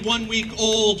only 1 week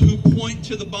old, who point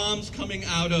to the bombs coming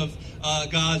out of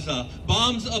Gaza,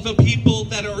 bombs of a people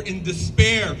that are in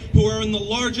despair, who are in the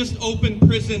largest open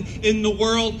prison in the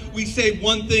world, we say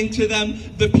one thing to them: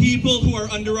 the people who are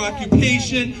under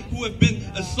occupation, who have been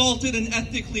assaulted and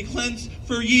ethnically cleansed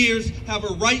for years, have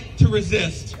a right to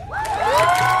resist.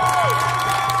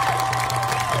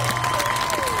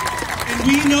 And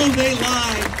we know they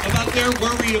lie about their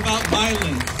worry about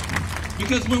violence.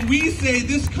 Because when we say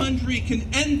this country can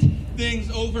end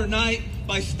things overnight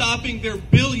by stopping their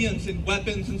billions in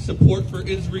weapons and support for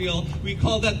Israel, we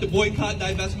call that the boycott,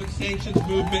 divestment, sanctions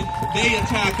movement. They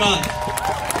attack us.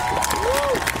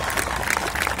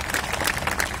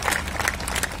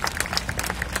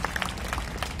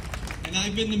 And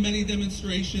I've been to many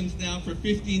demonstrations now for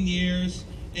 15 years,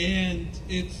 and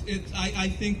I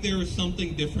think there is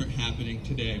something different happening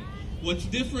today. What's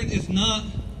different is not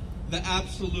the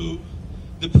absolute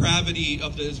depravity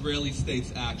of the Israeli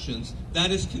state's actions. That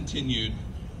is continued.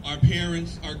 Our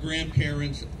parents, our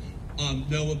grandparents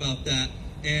know about that,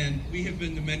 and we have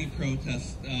been to many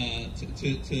protests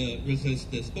to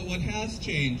resist this. But what has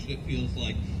changed, it feels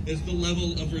like, is the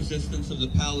level of resistance of the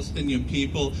Palestinian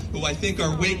people, who I think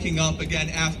are waking up again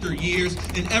after years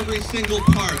in every single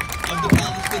part of the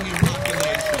Palestinian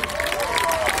population.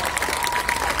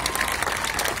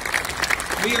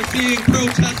 We are seeing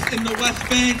protests in the West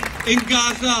Bank, in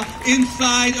Gaza,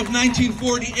 inside of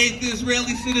 1948, the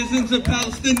Israeli citizens of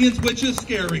Palestinians, which is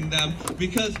scaring them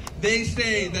because they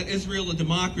say that Israel is a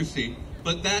democracy,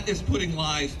 but that is putting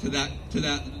lies to that.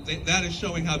 That is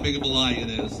showing how big of a lie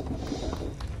it is.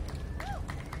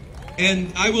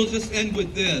 And I will just end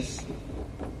with this.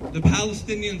 The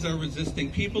Palestinians are resisting.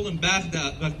 People in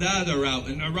Baghdad are out.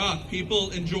 In Iraq,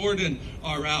 people in Jordan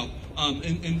are out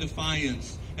in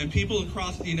defiance. And people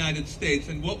across the United States.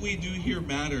 And what we do here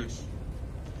matters.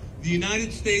 The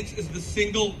United States is the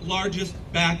single largest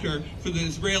backer for the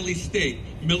Israeli state,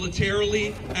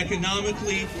 militarily,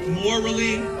 economically,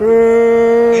 morally.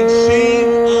 And shame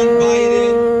on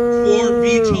Biden for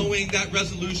vetoing that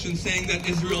resolution saying that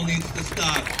Israel needs to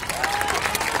stop.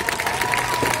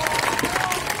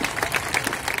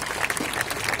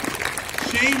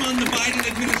 Shame on the Biden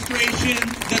administration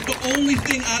that the only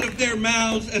thing out of their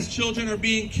mouths as children are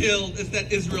being killed is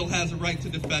that Israel has a right to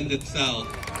defend itself.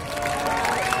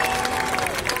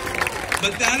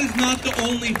 But that is not the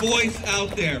only voice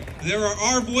out there. There are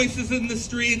our voices in the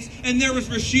streets, and there was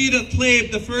Rashida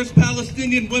Tlaib, the first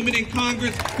Palestinian woman in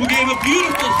Congress, who gave a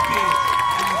beautiful speech.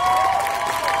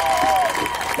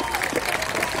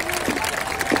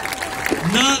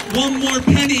 Not one more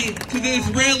penny to the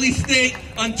Israeli state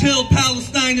until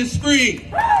Palestine is free.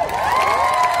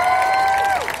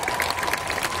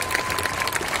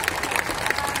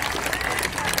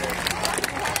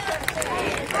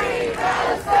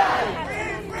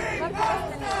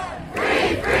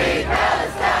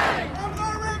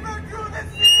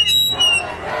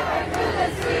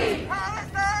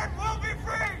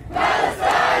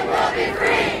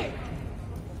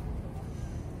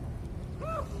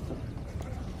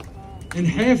 In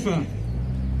Haifa,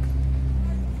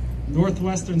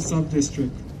 northwestern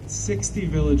subdistrict, 60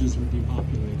 villages were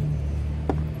depopulated,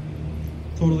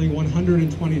 totaling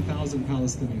 120,000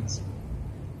 Palestinians.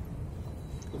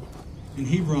 In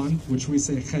Hebron, which we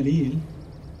say Khalil,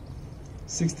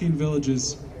 16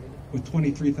 villages with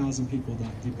 23,000 people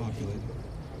depopulated.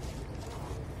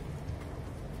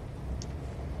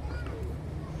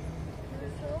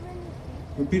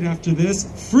 Repeat after this.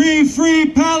 Free,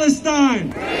 free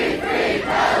Palestine! Free, free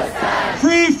Palestine!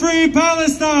 Free, free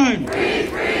Palestine! Free,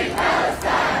 free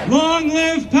Palestine! Long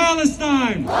live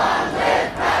Palestine! Long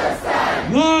live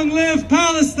Palestine! Long live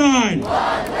Palestine!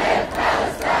 Long live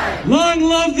Palestine! Long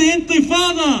live the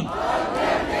Intifada! Long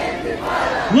live the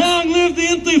Intifada! Long live the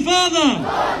Intifada!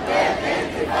 Long live the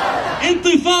Intifada,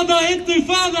 Intifada! Intifada!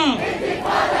 Intifada!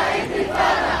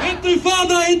 Intifada!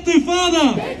 Intifada, Intifada!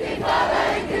 Intifada!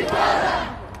 Intifada!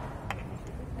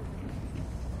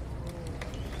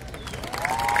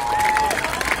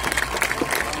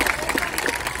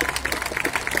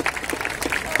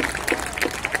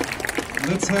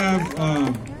 Let's have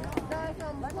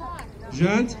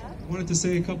Jad wanted to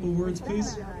say a couple words,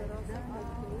 please.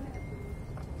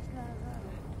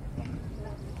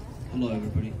 Hello,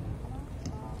 everybody.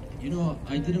 You know,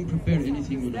 I didn't prepare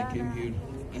anything when I came here.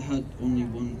 I had only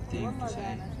one thing to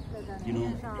say. You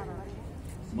know,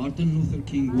 Martin Luther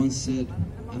King once said,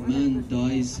 "A man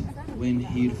dies when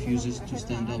he refuses to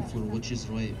stand up for what is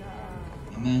right.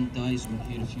 A man dies when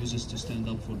he refuses to stand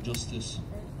up for justice.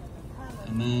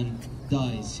 A man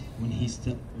dies when he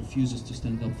refuses to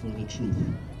stand up for the truth."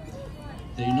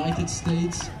 The United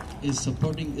States is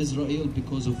supporting Israel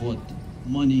because of what?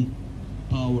 Money,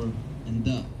 power, and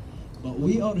that. But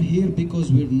we are here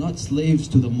because we're not slaves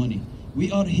to the money.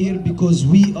 We are here because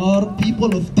we are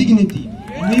people of dignity.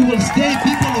 And we will stay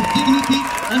people of dignity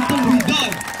until we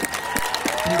die.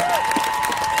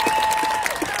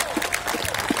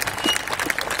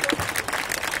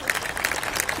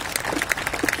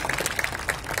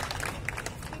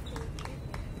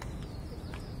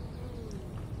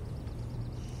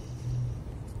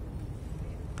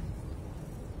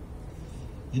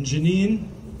 In Jenin,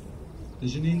 the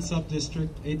Jenin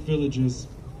sub-district, 8 villages,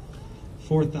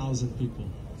 4,000 people.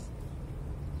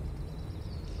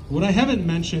 What I haven't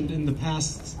mentioned in the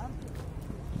past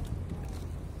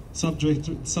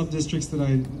sub-districts that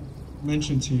I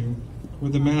mentioned to you were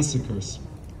the massacres.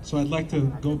 So I'd like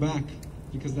to go back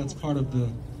because that's part of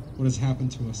what has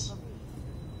happened to us.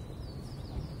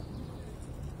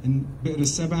 In Bi'r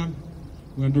Seba,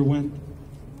 we underwent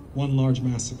one large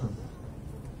massacre.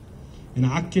 In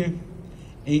Akka,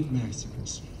 8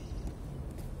 massacres.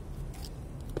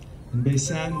 In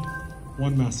Baysan,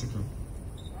 1 massacre.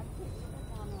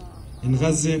 In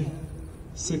Gaza,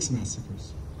 6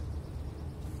 massacres.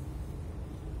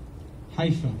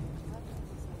 Haifa,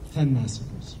 10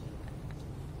 massacres.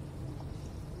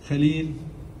 Khalil,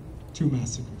 2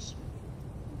 massacres.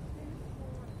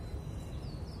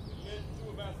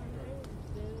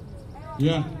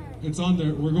 Yeah, it's on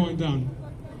there. We're going down.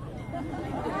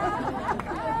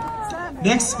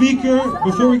 Next speaker,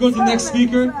 before we go to the next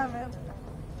speaker,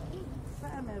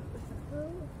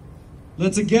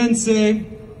 let's again say,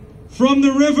 from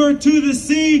the river to the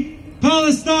sea,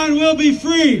 Palestine will be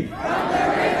free. From the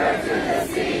river to the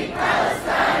sea,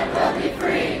 Palestine will be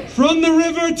free. From the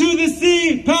river to the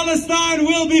sea, Palestine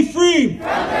will be free.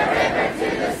 From the river to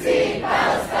the sea,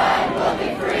 Palestine will be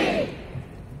free.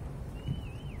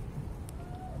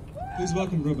 Please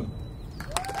welcome Ruba.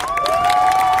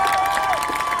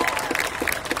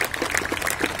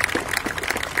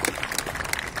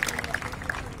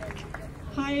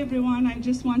 Hi everyone, I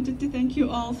just wanted to thank you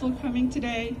all for coming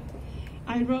today.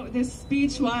 I wrote this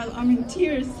speech while I'm in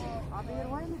tears,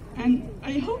 and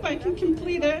I hope I can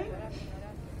complete it.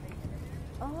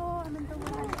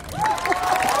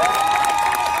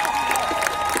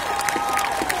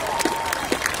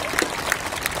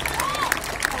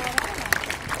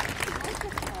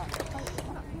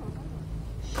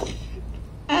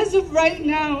 As of right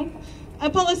now, a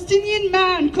Palestinian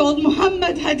man called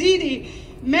Muhammad Hadidi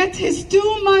met his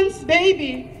 2 months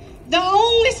baby, the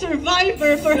only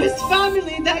survivor for his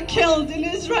family that killed an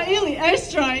Israeli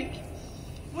airstrike,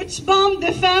 which bombed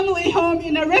the family home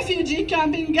in a refugee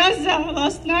camp in Gaza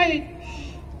last night.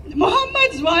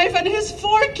 Muhammad's wife and his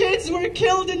 4 kids were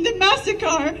killed in the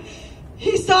massacre.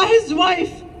 He saw his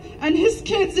wife and his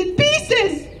kids in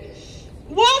pieces.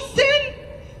 What sin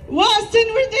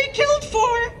were they killed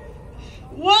for?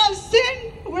 What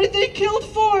sin were they killed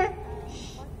for?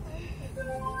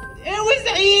 It was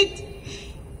Eid.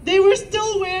 They were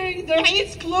still wearing their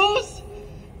Eid's clothes.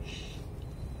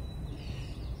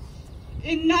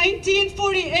 In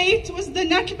 1948 was the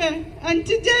Nakbah, and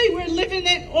today we're living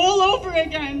it all over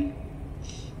again.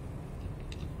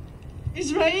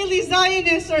 Israeli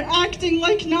Zionists are acting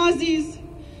like Nazis.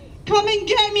 Come and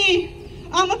get me.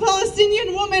 I'm a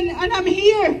Palestinian woman and I'm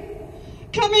here.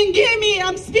 Come and get me.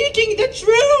 I'm speaking the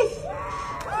truth.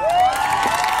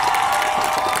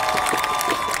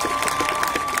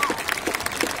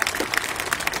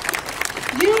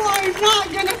 You are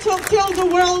not going to tell the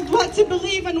world what to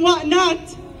believe and what not.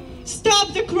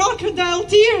 Stop the crocodile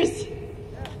tears.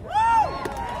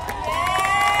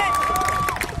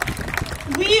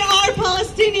 We are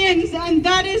Palestinians, and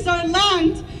that is our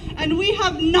land, and we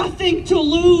have nothing to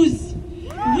lose.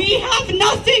 We have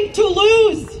nothing to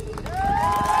lose.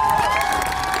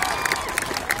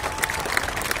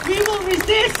 We will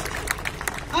resist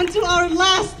until our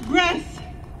last breath.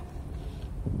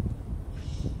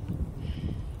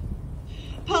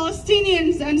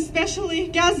 Palestinians, and especially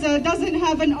Gaza, doesn't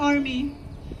have an army.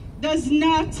 Does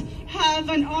not have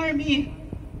an army.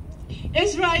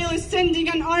 Israel is sending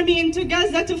an army into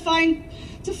Gaza to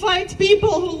fight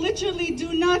people who literally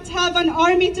do not have an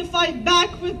army to fight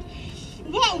back with.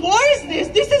 What war is this?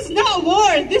 This is not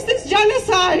war. This is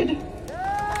genocide.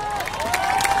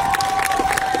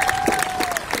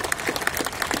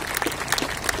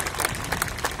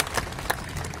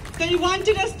 They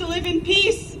wanted us to live in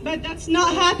peace, but that's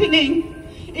not happening.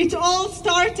 It all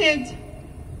started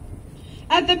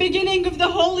at the beginning of the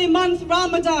holy month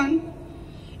Ramadan.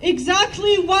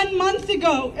 Exactly 1 month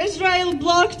ago, Israel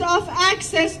blocked off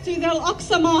access to the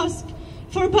Al-Aqsa Mosque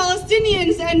for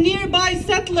Palestinians and nearby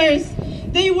settlers.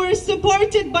 They were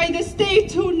supported by the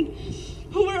state who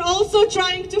were also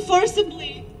trying to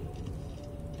forcibly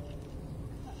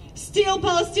steal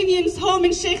Palestinians' home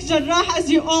in Sheikh Jarrah,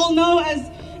 as you all know,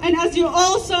 and as you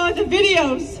all saw the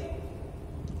videos.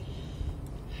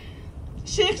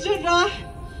 Sheikh Jarrah,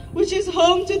 which is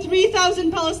home to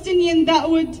 3,000 Palestinians that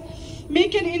would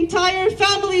make an entire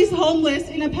families homeless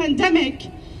in a pandemic.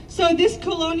 So this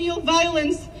colonial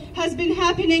violence has been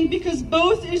happening because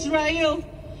both Israel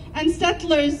and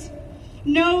settlers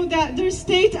know that their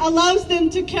state allows them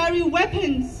to carry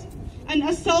weapons and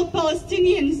assault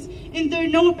Palestinians in their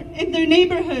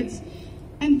neighborhoods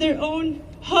and their own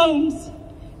homes,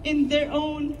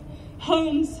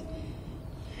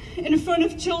 in front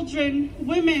of children,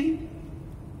 women.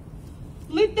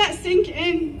 Let that sink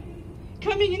in.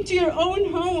 Coming into your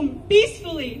own home,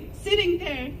 peacefully, sitting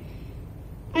there,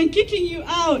 and kicking you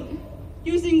out,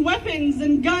 using weapons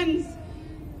and guns,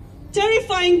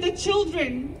 terrifying the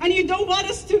children, and you don't want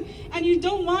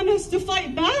us to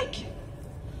fight back?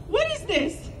 What is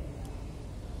this?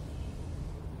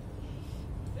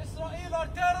 Israel are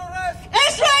terrorists!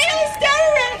 Israel is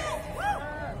terrorists!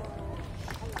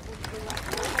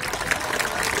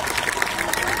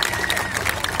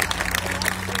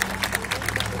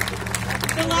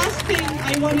 The last thing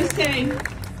I want to say,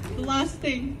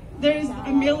 there's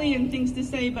a million things to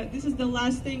say, but this is the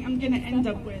last thing I'm going to end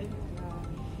up with.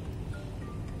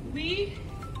 We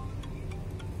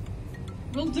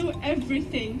will do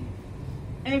everything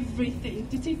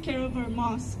to take care of our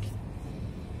mosque,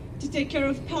 to take care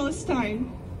of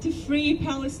Palestine, to free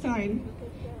Palestine.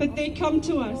 But they come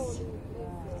to us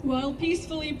while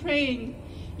peacefully praying,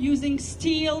 using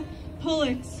steel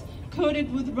bullets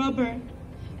coated with rubber.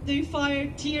 They fire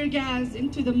tear gas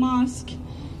into the mosque,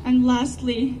 and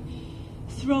lastly,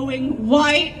 throwing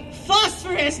white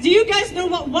phosphorus. Do you guys know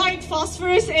what white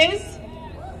phosphorus is?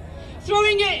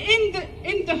 Throwing it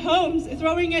in the homes,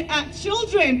 throwing it at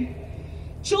children.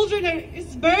 Children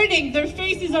is burning, their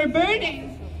faces are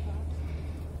burning.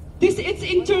 It's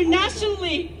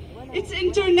internationally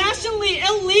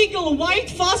illegal white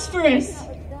phosphorus.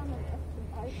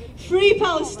 Free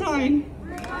Palestine.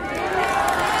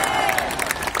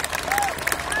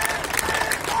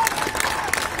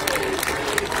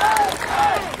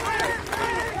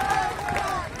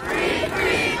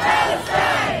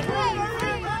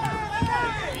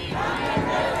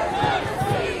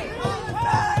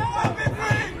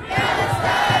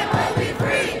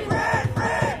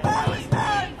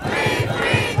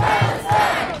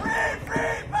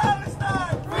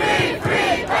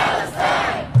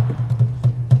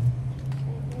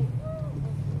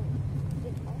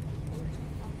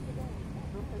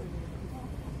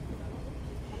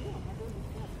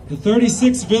 The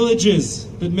 36 villages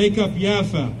that make up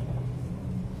Jaffa,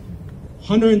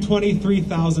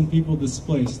 123,000 people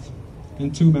displaced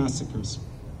and 2 massacres.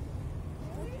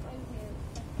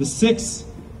 The 6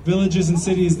 villages and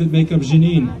cities that make up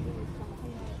Jenin,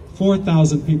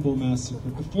 4,000 people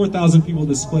massacred, 4,000 people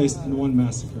displaced and 1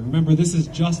 massacre. Remember, this is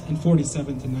just in 47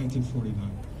 to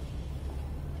 1949.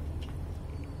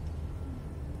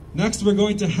 Next, we're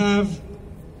going to have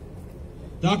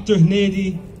Dr.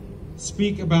 Hnedi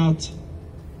speak about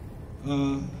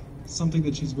something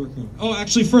that she's working on. Oh,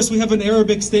 actually, first we have an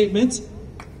Arabic statement.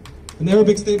 An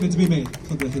Arabic statement to be made.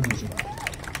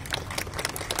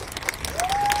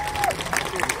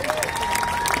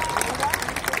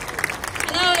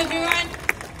 Hello, everyone.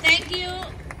 Thank you,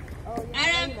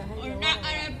 Arab or not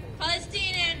Arab,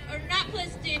 Palestinian or not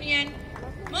Palestinian,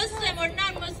 Muslim or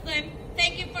non-Muslim.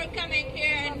 Thank you for coming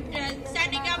here and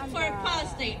standing up for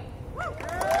Palestine.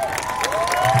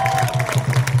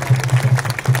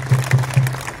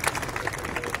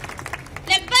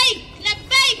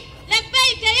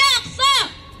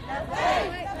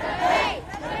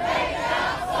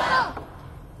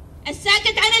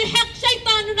 الساكت عن الحق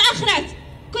شيطان أخرس.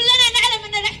 كلنا نعلم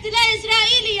أن الاحتلال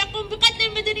الإسرائيلي يقوم بقتل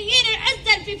المدنيين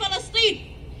العزل في فلسطين،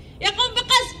 يقوم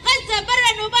بقصف غزة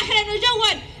برا وبحرا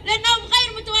وجوا لأنهم غير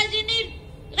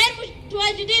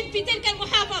متواجدين في تلك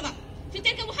المحافظة، في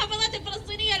تلك المحافظات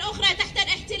الفلسطينية الأخرى تحت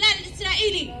الاحتلال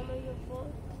الإسرائيلي.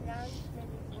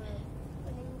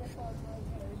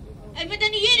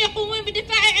 المدنيين يقومون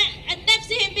بدفاع عن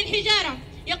نفسهم بالحجارة،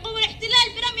 يقوم الاحتلال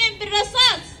برميهم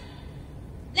بالرصاص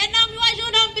لأنهم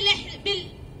يواجهونهم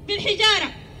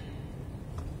بالحجارة.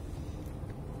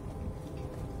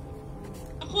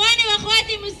 أخواني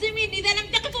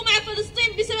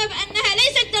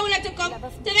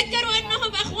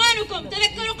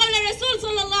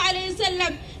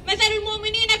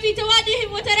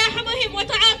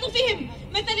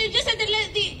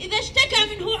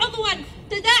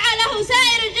له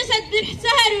سائر الجسد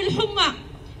بالسهر والحمى.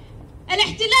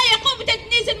 الاحتلال يقوم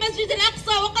بتدنيس المسجد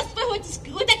الأقصى وقصفه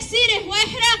وتكسيره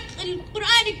وإحراق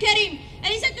القرآن الكريم.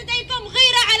 أليست لديكم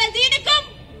غيرة على دينكم؟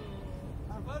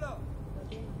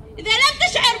 إذا لم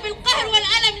تشعر بالقهر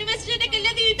والألم لمسجدك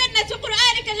الذي يدنس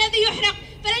وقرآنك الذي يحرق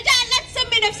فرجاء لا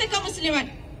تسمي نفسك مسلما.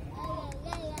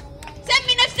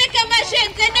 سمي نفسك ما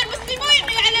شئت، لأن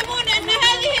المسلمون يعلمون أن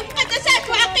هذه مقدسات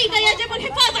وعقيدة يجب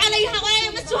الحفاظ عليها ولا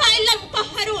يمسها إلا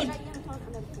المطهرون.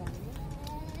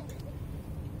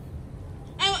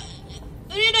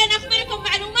 أريد أن أخبركم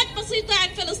معلومات بسيطة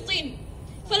عن فلسطين.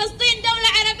 فلسطين دولة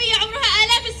عربية عمرها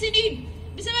آلاف السنين.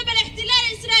 بسبب الاحتلال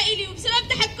الإسرائيلي وبسبب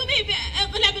تحكمه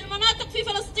بأغلب المناطق في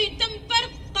فلسطين تم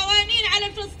فرض قوانين على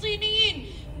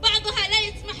الفلسطينيين، بعضها لا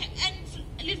يسمح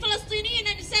للفلسطينيين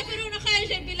أن يسافرون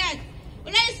خارج البلاد،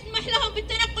 ولا يسمح لهم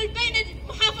بالتنقل بين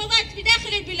المحافظات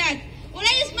بداخل البلاد،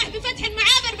 ولا يسمح بفتح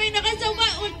المعابر بين غزة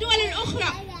والدول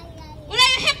الأخرى، ولا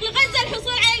يحق لغزة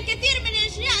الحصول على الكثير من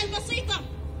الأشياء البسيطة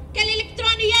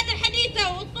كالإلكترونيات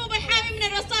الحديثة والطوب الحامي من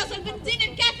الرصاص والبنزين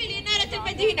الكافي لإنارة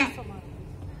المدينة.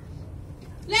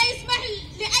 لا يسمح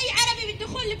لأي عربي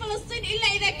بالدخول لفلسطين إلا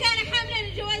إذا كان حاملا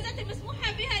الجوازات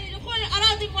المسموحة بها لدخول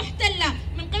الأراضي المحتلة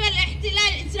من قبل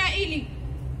الاحتلال الإسرائيلي،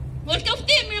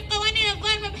 والكثير من القوانين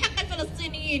الظالمة بحق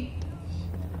الفلسطينيين.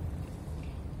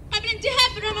 قبل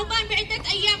انتهاء رمضان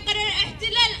بعدة أيام قرر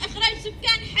الاحتلال إخراج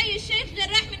سكان حي الشيخ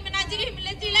جراح من منازلهم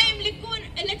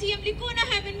التي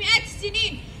يملكونها من مئات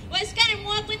السنين، وإسكان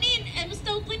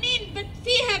المستوطنين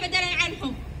فيها بدلا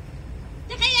عنهم.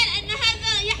 تخيل أن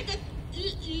هذا يحدث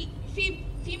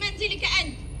في منزلك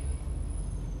أنت،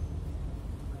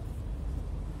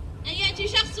 أن يأتي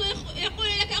شخص ويقول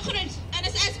لك اخرج، أنا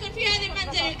سأسكن في هذا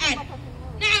المنزل الآن.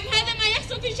 نعم، هذا ما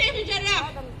يحصل في شيخ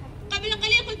الجراح. قبل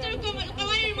قليل قلت لكم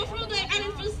القوانين المفروضة على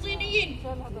الفلسطينيين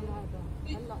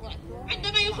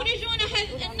عندما يخرجون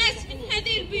الناس من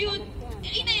هذه البيوت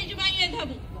أين يجب أن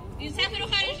يذهبوا؟ يسافروا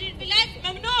خارج البلاد؟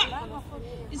 ممنوع.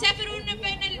 يسافرون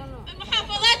بين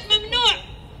المحافظات؟ ممنوع.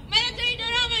 ماذا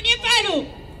تريدون أن يفعلوا؟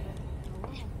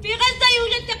 في غزة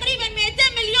يوجد تقريبا 200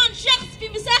 مليون شخص في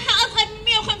مساحة أصغر من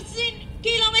 150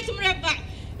 كيلومتر مربع،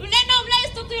 ولأنهم لا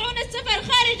يستطيعون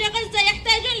السفر خارج غزة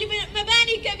يحتاجون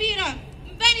لمباني كبيرة،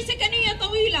 مباني سكنية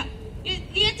طويلة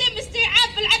ليتم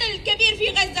استيعاب العدد الكبير في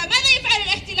غزة. ماذا يفعل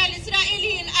الاحتلال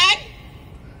الإسرائيلي الآن؟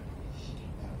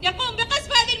 يقوم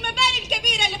بقصف هذه المباني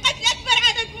الكبيرة لقتل أكبر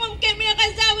عدد ممكن من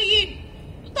الغزاويين.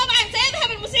 طبعا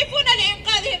سيذهب المسعفون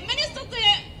لإنقاذهم.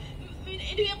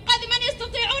 من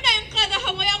يستطيعون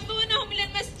إنقاذهم ويأخذونهم من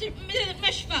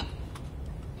المشفى.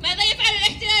 ماذا يفعل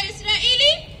الاحتلال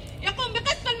الإسرائيلي؟ يقوم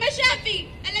بقصف المشافي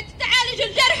التي تعالج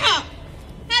الجرحى.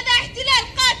 هذا احتلال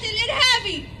قاتل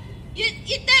إرهابي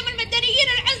يتهم المدنيين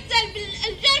العزل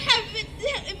بالجرحى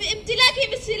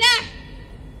بامتلاكهم السلاح.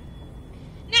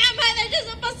 نعم، هذا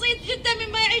جزء بسيط جدا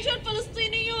مما يعيشه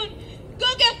الفلسطينيون.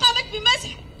 جوجل قامت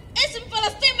بمسح اسم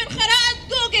فلسطين من خرائط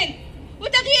جوجل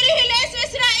وتغييره لاسم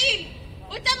إسرائيل،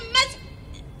 وتم مسح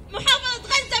محافظة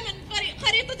غزة من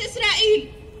خريطة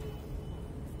إسرائيل.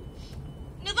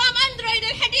 نظام أندرويد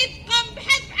الحديث قام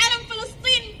بحذف علم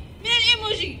فلسطين من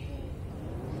الإيموجي.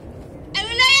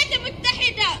 الولايات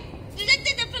المتحدة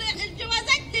تجدد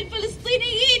الجوازات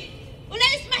للفلسطينيين ولا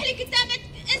يسمح لكتابة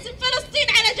اسم فلسطين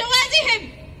على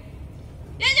جوازهم.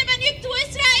 يجب أن يكتبوا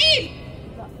إسرائيل.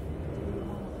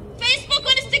 فيسبوك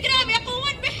وانستغرام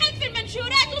يقومون بحذف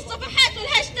المنشورات والصفحات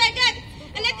والهاشتاجات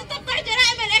التي تفضح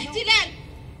جرائم الاحتلال.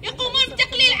 يقومون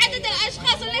بتقليل عدد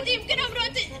الأشخاص الذي يمكنهم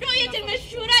رؤية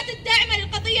المنشورات الداعمة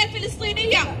للقضية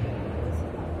الفلسطينية.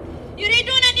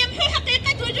 يريدون أن يمحوا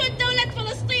حقيقة وجود دولة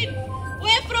فلسطين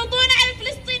ويفرضون على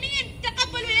الفلسطينيين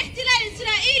تقبل الاحتلال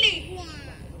الإسرائيلي.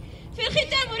 في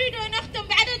الختام أريد أن أختم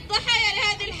بعدد الضحايا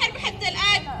لهذه الحرب حتى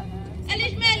الآن.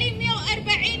 الإجمالي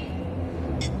 140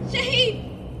 شهيد،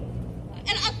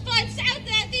 الأطفال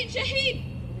 39 شهيد،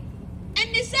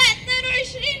 النساء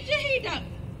 22 شهيدة،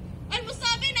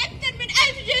 المصابين أكثر من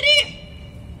 1000 جريح.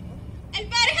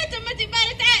 البارحة تمت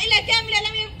إبادة عائلة كاملة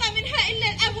لم يبقى منها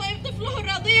إلا الأب وطفله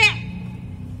الرضيع.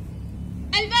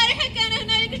 البارحة كان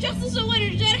هنالك شخص يصور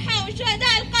الجرحى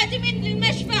والشهداء القادمين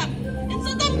للمشفى،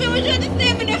 انصدم بوجود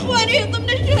 2 من إخوانه ضمن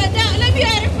الشهداء، لم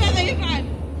يعرف ماذا يفعل.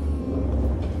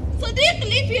 صديق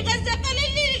لي في غزة قال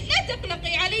لي لا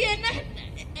تقلقي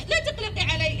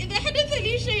علي، إذا حدث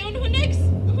لي شيء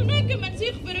هناك من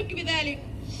سيخبرك بذلك.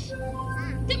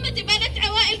 تمت إبادة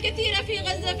عوائل كثيرة في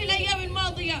غزة في الأيام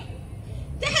الماضية.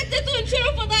 تحدثوا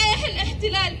انشروا فضائح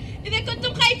الاحتلال. إذا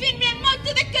كنتم خايفين من الموت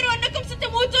تذكروا أنكم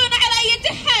ستموتون على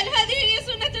أي حال، هذه هي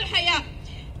سنة الحياة.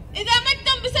 إذا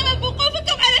متم بسبب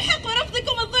وقوفكم على الحق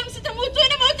ورفضكم الظلم ستموتون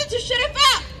موتة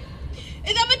الشرفاء.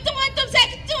 إذا متم وأنتم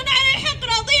ساكتون على الحق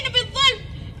راضين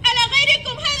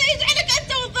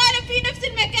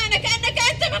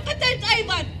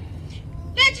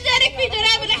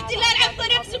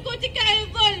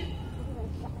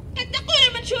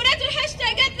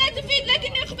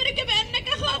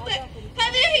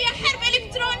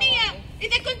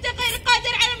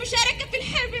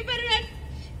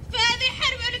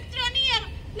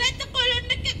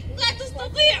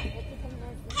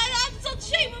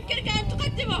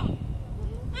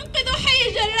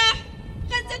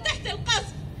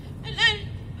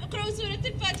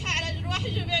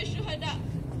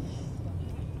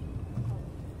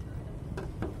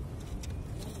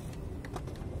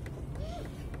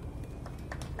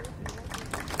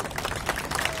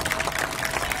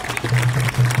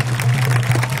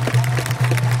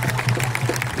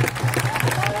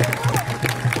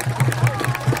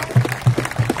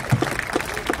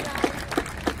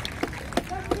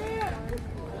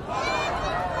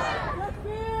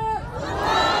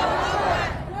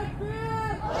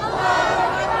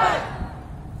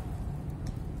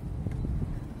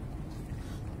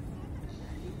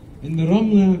In the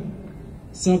Ramla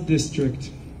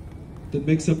sub-district that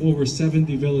makes up over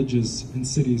 70 villages and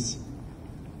cities,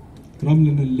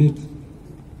 Ramla al-Lid,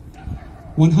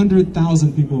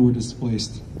 100,000 people were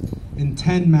displaced and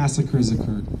 10 massacres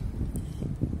occurred.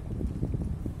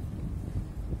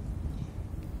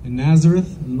 In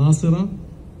Nazareth, Nasira,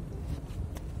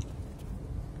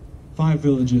 5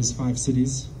 villages, 5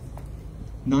 cities,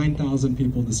 9,000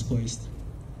 people displaced,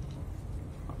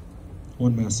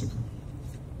 1 massacre.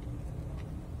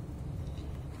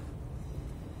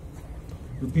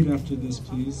 Repeat after this,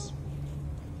 please.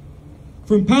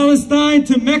 From Palestine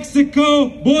to Mexico,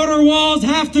 border walls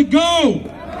have to go.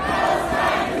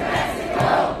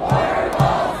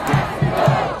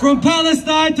 From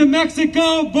Palestine to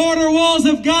Mexico, border walls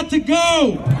have got to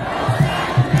go.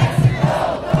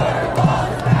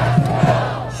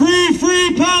 Free,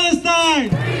 free Palestine.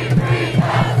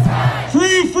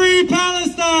 Free, free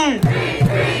Palestine.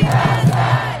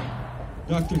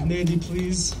 Dr. Hnedi,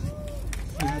 please.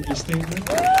 You had your statement.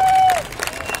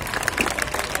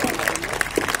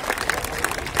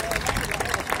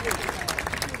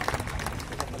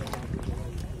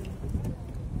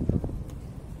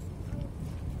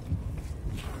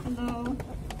 Hello,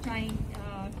 trying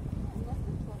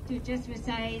to just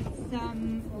recite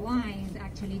some lines,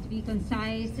 actually, to be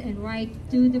concise and right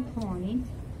to the point.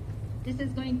 This is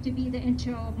going to be the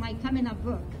intro of my coming up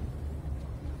book.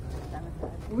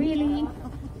 Really,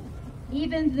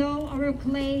 even though our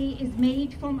clay is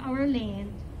made from our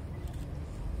land,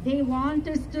 they want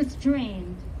us to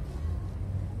strand.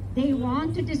 They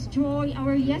want to destroy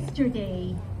our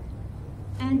yesterday,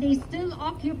 and they still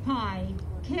occupy,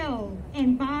 kill,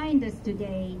 and bind us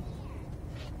today.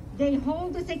 They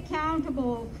hold us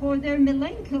accountable for their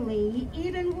melancholy,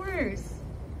 even worse.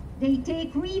 They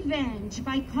take revenge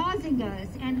by causing us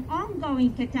an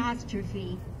ongoing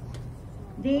catastrophe.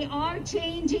 They are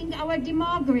changing our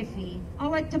demography,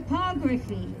 our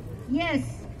topography.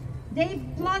 Yes, they've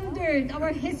plundered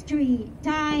our history,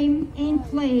 time, and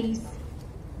place,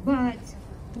 but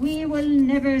we will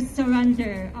never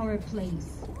surrender our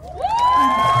place.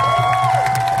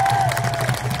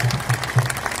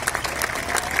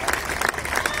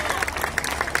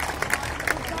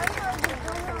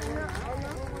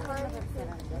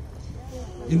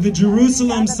 In the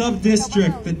Jerusalem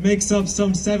sub-district that makes up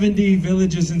some 70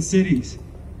 villages and cities,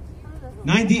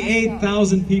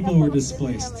 98,000 people were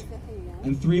displaced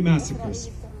and 3 massacres.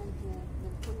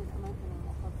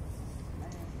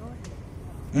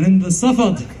 And in the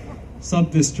Safad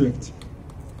sub-district,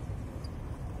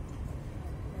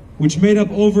 which made up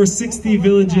over 60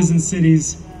 villages and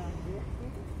cities,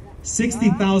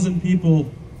 60,000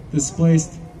 people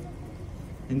displaced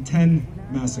and 10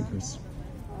 massacres.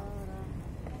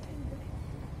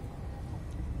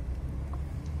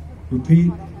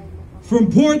 Repeat. From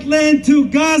Portland to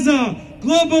Gaza,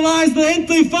 globalize the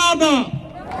Intifada.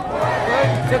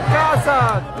 To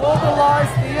Gaza,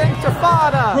 globalize the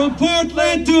Intifada. From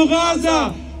Portland to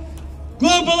Gaza,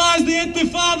 globalize the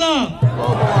Intifada.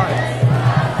 Globalize.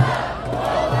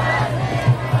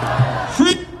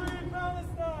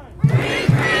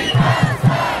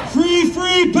 Free,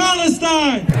 free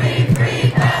Palestine. Free, free Palestine. Free,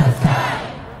 free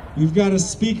Palestine. We've got a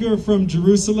speaker from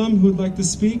Jerusalem who'd like to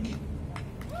speak.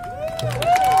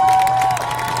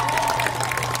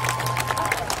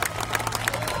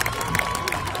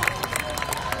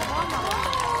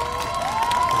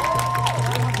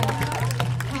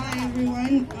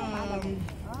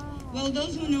 Well,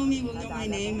 those who know me will know my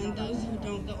name, and those who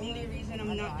don't, the only reason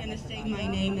I'm not going to say my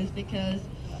name is because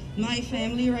my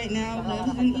family right now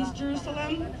lives in East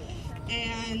Jerusalem,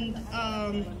 and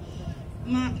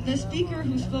the speaker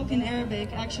who spoke in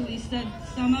Arabic actually said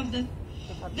some of the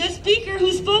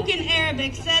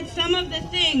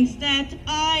things that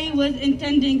I was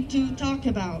intending to talk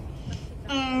about.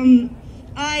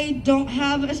 I don't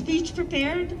have a speech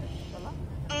prepared.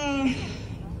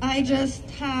 I just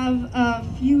have a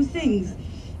few things.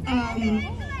 I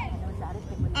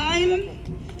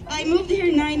moved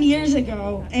here 9 years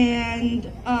ago, and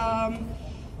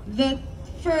the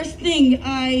first thing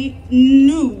I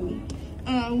knew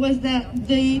was that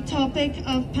the topic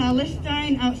of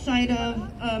Palestine outside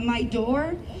of my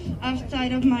door,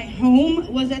 outside of my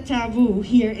home, was a taboo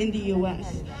here in the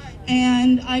US.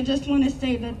 And I just want to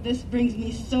say that this brings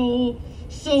me so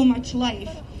much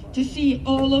life. to see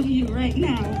all of you right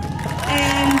now.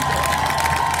 And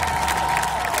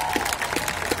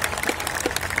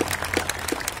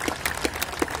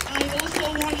I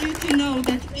also want you to know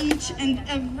that each and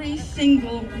every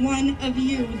single one of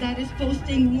you that is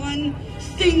posting one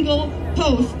single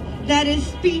post that is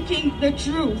speaking the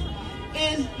truth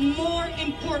is more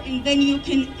important than you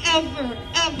can ever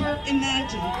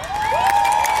imagine.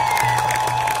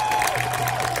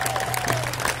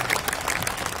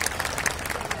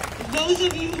 Those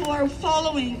of you who are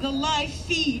following the live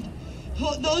feed,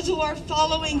 those who are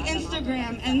following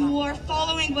Instagram and who are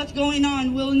following what's going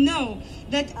on will know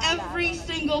that every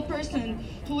single person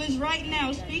who is right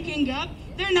now speaking up,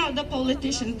 they're not the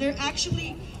politicians, they're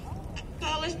actually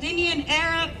Palestinian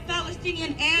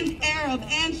and Arab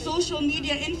and social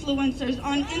media influencers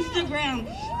on Instagram,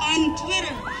 on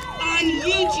Twitter, on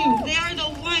YouTube. They are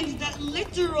the ones that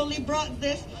literally brought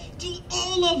this to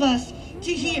all of us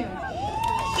to hear.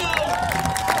 So,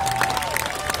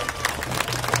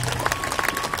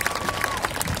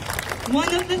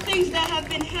 one of the things that have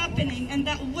been happening and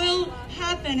that will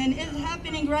happen and is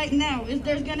happening right now is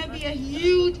there's going to be a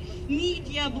huge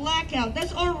media blackout.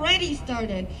 That's already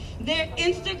started. Their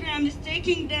Instagram is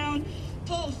taking down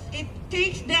posts. It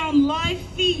takes down live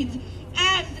feeds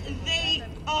as they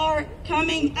are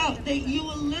coming out. You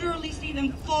will literally see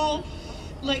them fall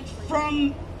like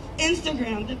from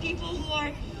Instagram. The people who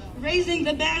are raising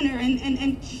the banner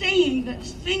and saying that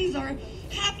things are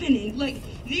happening. Like,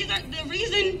 these are the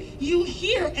reason you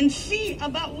hear and see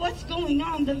about what's going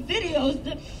on, the videos,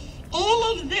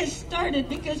 all of this started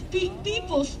because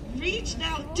people reached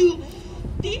out to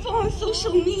people on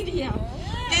social media.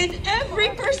 And every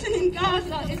person in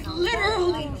Gaza is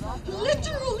literally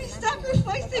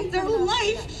sacrificing their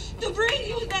life to bring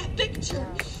you that picture.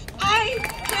 I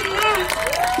cannot.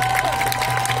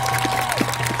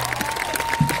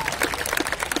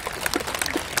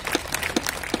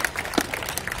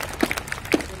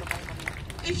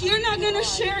 If you're not going to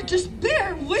share, just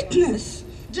bear witness.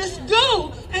 Just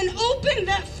go and open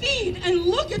that feed and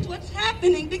look at what's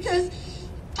happening, because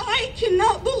I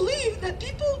cannot believe that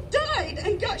people died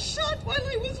and got shot while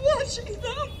I was watching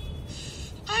them.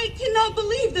 I cannot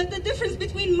believe that the difference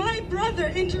between my brother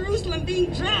in Jerusalem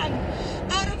being dragged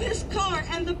out of his car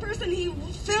and the person he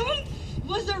filmed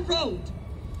was a road.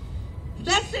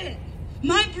 That's it.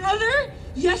 My brother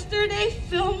yesterday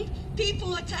filmed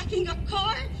people attacking a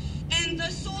car, and the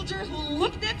soldier who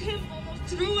looked at him almost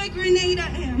threw a grenade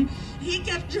at him. He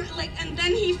kept and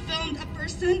then he filmed a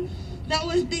person that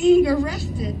was being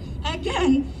arrested.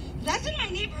 Again, that's in my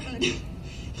neighborhood.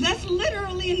 That's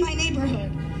literally in my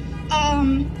neighborhood.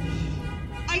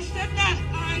 I said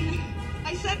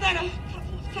that a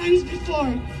couple of times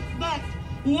before, but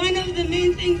one of the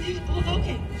main things is,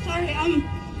 okay, sorry, I'm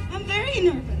very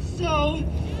nervous. So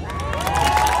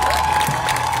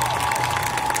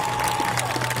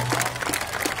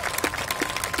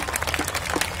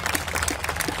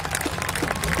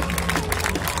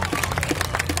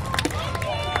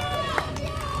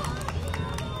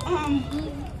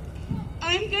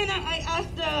I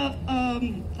asked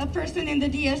a person in the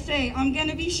DSA, I'm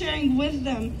gonna be sharing with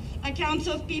them accounts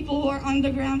of people who are on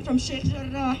the ground from Sheikh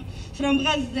Jarrah, from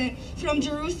Gaza, from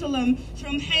Jerusalem,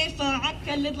 from Haifa,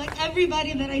 Akka, like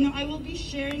everybody that I know. I will be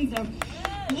sharing them.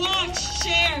 Watch,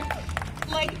 share,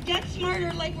 get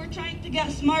smarter like we're trying to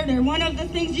get smarter. One of the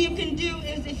things you can do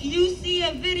is if you see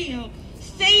a video,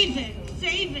 save it.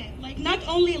 Not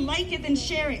only like it and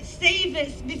share it, save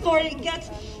it before it gets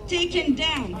taken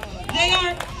down. The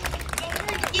word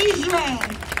Israel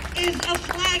is a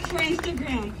flag for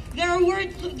Instagram.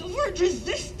 The word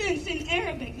resistance in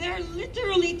Arabic. They're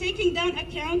literally taking down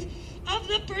accounts of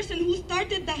the person who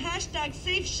started the hashtag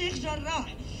Save Sheikh Jarrah.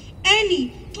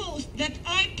 Any post that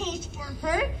I post for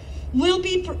her will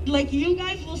be, you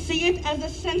guys will see it as a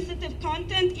sensitive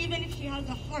content, even if she has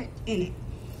a heart in it.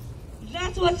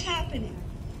 That's what's happening.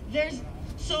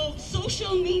 So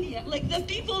social media, the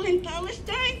people in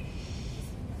Palestine,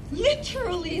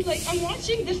 literally, I'm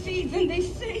watching the feeds and they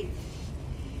say,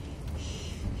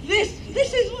 this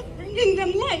is what's bringing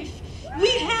them life.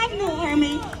 We have no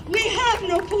army, we have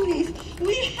no police,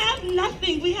 we have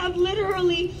nothing. We have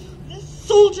literally the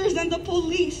soldiers and the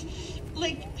police,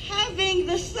 having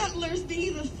the settlers be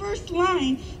the first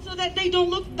line so that they don't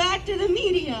look back to the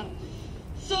media.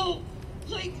 So,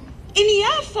 in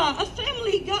Yafa, a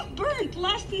family got burnt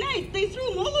last night. They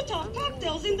threw Molotov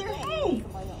cocktails in their home.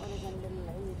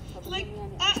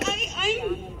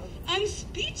 I'm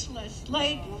speechless.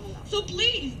 So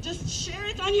please, just share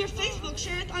it on your Facebook,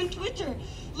 share it on Twitter.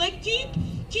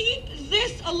 Keep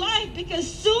this alive, because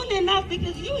soon enough,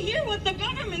 because you hear what the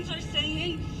governments are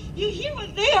saying, You hear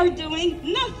what they are doing?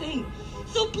 Nothing.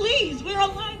 So please, we're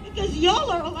alive because y'all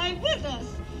are alive with us.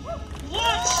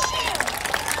 Let's share.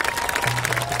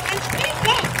 And speak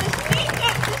up. Just speak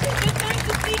up. This is the time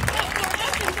to speak up for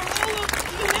us and for all of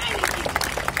humanity.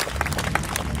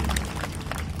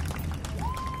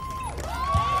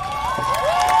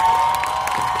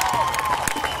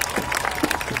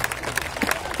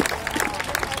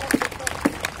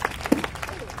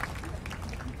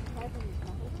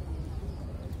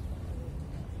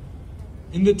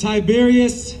 In the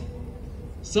Tiberias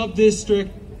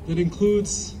sub-district that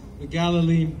includes the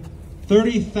Galilee,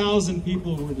 30,000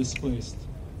 people were displaced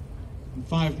in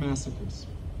 5 massacres.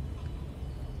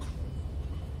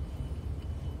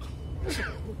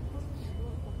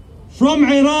 From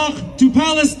Iraq to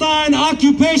Palestine,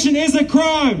 occupation is a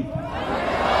crime.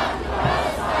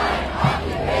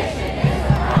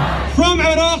 From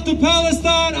Iraq to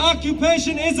Palestine,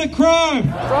 occupation is a crime.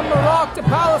 From Iraq to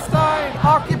Palestine,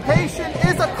 occupation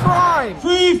is a crime.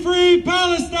 Free, free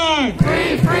Palestine.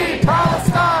 Free, free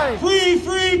Palestine. Free,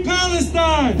 free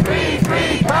Palestine. Free,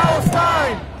 free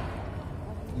Palestine.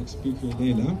 Next speaker,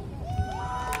 Leila.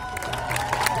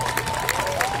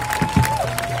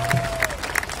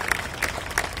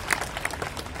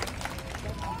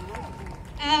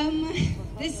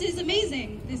 This is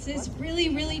amazing. This is really,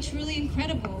 really, truly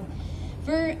incredible.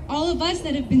 For all of us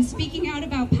that have been speaking out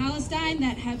about Palestine,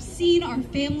 that have seen our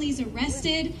families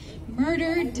arrested,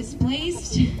 murdered,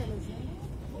 displaced,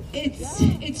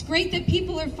 it's great that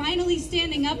people are finally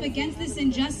standing up against this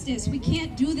injustice. We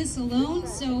can't do this alone,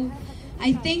 so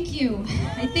I thank you.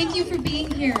 I thank you for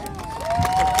being here.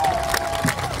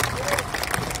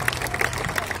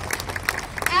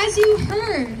 As you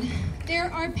heard,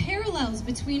 there are parallels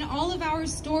between all of our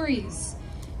stories.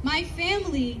 My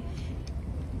family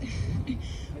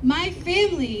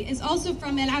is also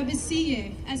from El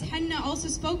Abbasiyeh, as Hanna also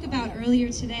spoke about earlier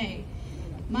today.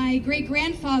 My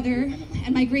great-grandfather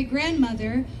and my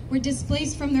great-grandmother were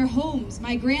displaced from their homes.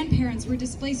 My grandparents were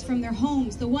displaced from their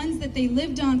homes, the ones that they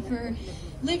lived in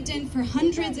for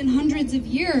hundreds and hundreds of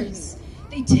years.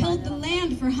 They tilled the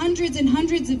land for hundreds and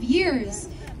hundreds of years.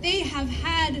 They have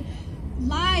had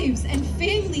lives and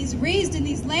families raised in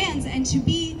these lands, and to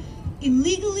be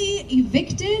illegally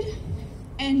evicted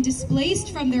and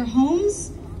displaced from their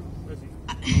homes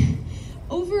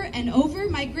over and over.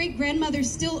 My great-grandmother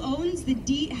still has the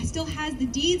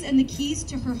deeds and the keys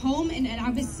to her home in El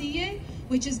Abbasiyeh,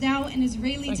 which is now an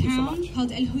Israeli town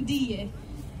called El Hudiyeh.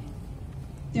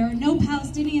 There are no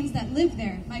Palestinians that live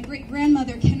there. My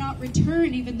great-grandmother cannot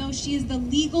return even though she is the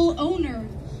legal owner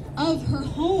of her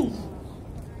home.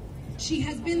 She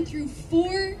has been through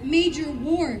 4 major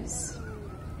wars.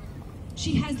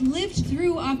 She has lived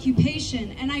through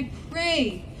occupation, and I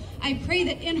pray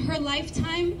that in her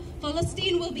lifetime,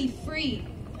 Palestine will be free.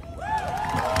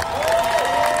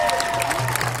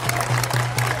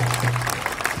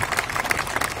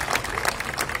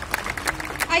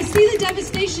 I see the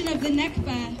devastation of the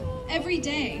Nakbah every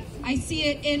day. I see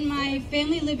it in my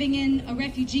family living in a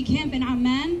refugee camp in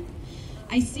Amman.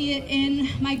 I see it in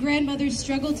my grandmother's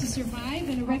struggle to survive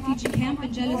in a refugee camp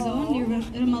in Jalazon near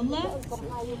Ramallah.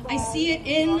 I see it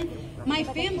in my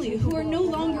family who are no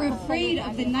longer afraid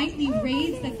of the nightly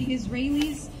raids that the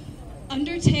Israelis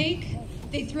undertake.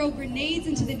 They throw grenades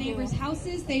into the neighbors'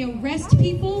 houses. They arrest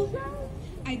people.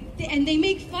 And they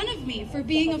make fun of me for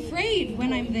being afraid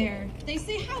when I'm there. They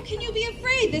say, how can you be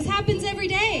afraid? This happens every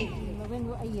day.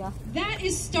 That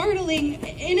is startling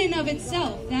in and of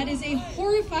itself. That is a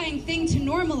horrifying thing to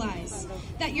normalize.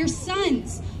 That your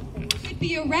sons could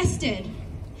be arrested.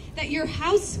 That your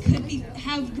house could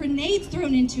have grenades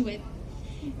thrown into it.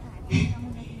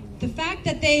 The fact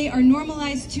that they are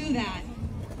normalized to that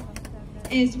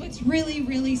is what's really,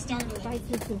 really startling.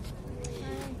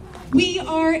 We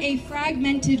are a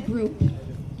fragmented group.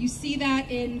 You see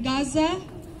that in Gaza,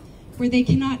 where they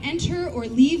cannot enter or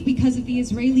leave because of the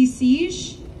Israeli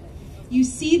siege. You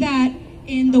see that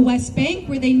in the West Bank,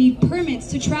 where they need permits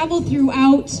to travel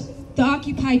throughout the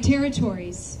occupied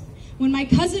territories. When my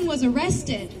cousin was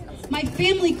arrested, my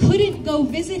family couldn't go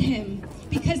visit him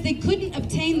because they couldn't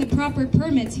obtain the proper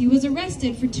permits. He was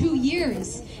arrested for 2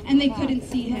 years and they couldn't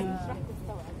see him.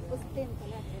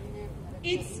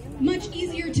 It's much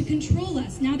easier to control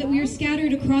us now that we are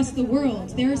scattered across the world.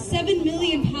 There are 7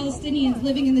 million Palestinians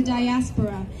living in the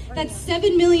diaspora. That's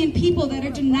 7 million people that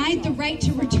are denied the right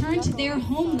to return to their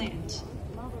homeland.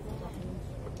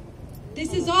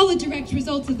 This is all a direct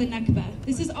result of the Nakbah.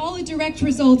 This is all a direct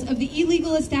result of the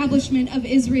illegal establishment of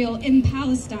Israel in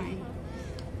Palestine.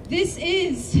 This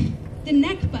is the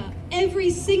Nakbah. Every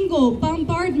single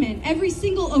bombardment, every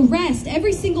single arrest,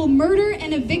 every single murder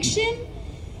and eviction,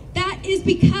 that is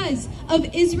because of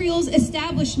Israel's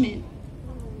establishment.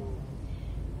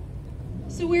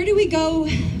 So where do we go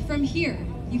from here?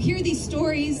 You hear these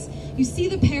stories, you see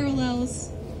the parallels.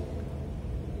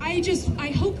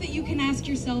 I hope that you can ask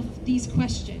yourself these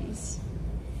questions.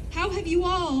 How have you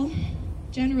all,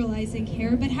 generalizing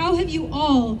here, but how have you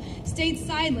all stayed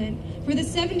silent for the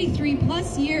 73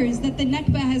 plus years that the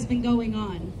Nakbah has been going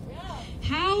on?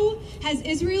 How has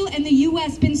Israel and the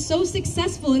US been so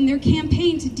successful in their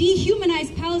campaign to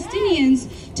dehumanize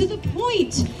Palestinians to the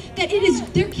point that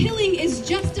their killing is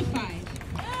justified?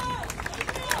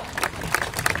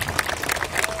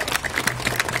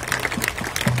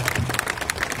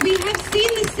 We have seen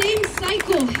the same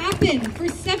cycle happen for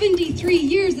 73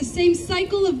 years. The same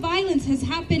cycle of violence has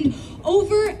happened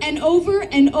over and over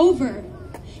and over.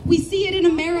 We see it in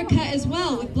America as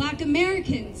well, with Black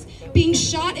Americans being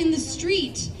shot in the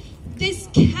street. This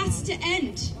has to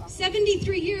end.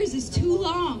 73 years is too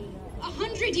long.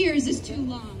 100 years is too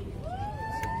long.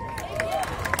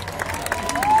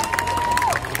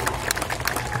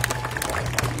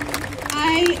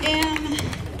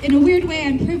 In a weird way,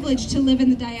 I'm privileged to live in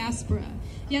the diaspora.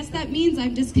 Yes, that means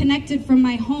I'm disconnected from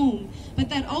my home, but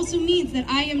that also means that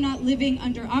I am not living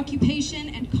under occupation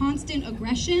and constant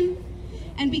aggression.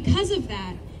 And because of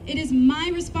that, it is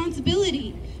my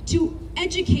responsibility to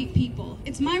educate people.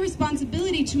 It's my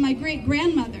responsibility to my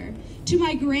great-grandmother, to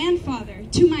my grandfather,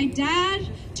 to my dad,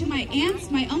 to my aunts,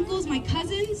 my uncles, my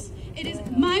cousins. It is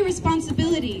my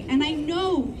responsibility, and I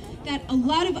know that a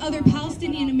lot of other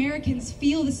Palestinian Americans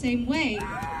feel the same way.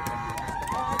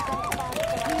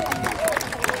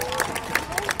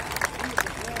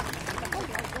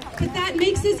 But that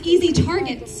makes us easy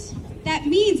targets. That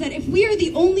means that if we are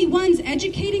the only ones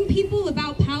educating people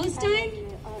about Palestine,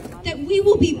 that we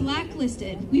will be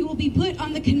blacklisted. We will be put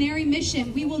on the Canary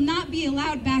Mission. We will not be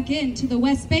allowed back into the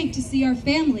West Bank to see our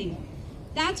family.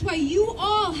 That's why you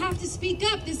all have to speak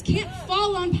up. This can't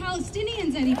fall on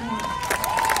Palestinians anymore.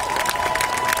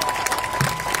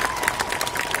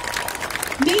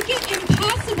 Make it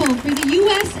impossible for the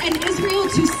US and Israel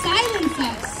to silence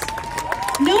us.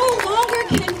 No longer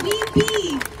can we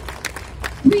be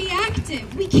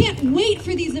reactive. We can't wait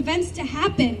for these events to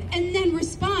happen and then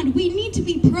respond. We need to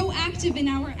be proactive in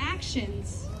our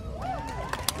actions.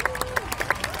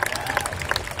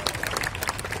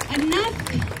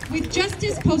 Enough with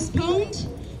justice postponed.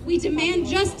 We demand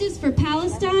justice for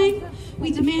Palestine.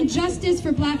 We demand justice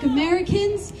for Black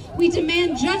Americans. We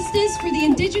demand justice for the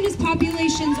indigenous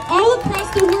populations all across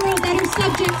the world that are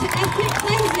subject to ethnic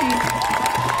cleansing.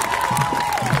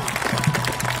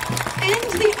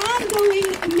 And the ongoing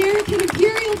American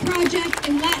imperial project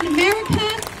in Latin America,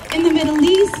 in the Middle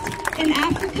East, in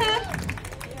Africa.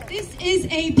 This is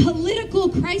a political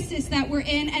crisis that we're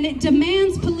in, and it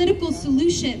demands political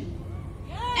solution.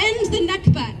 End the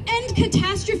Nakbah, end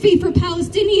catastrophe for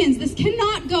Palestinians. This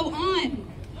cannot go on.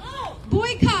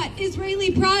 Boycott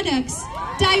Israeli products,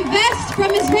 divest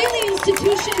from Israeli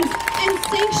institutions, and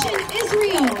sanction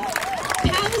Israel.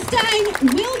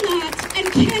 Palestine will not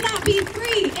and cannot be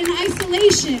free in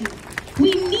isolation.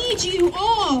 We need you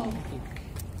all.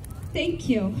 Thank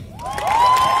you.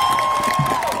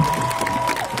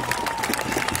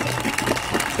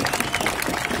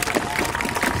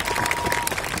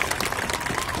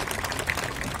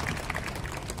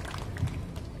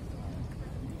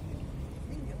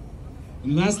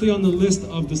 And lastly, on the list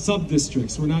of the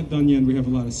sub-districts, we're not done yet, we have a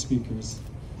lot of speakers.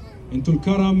 In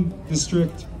Tulkarm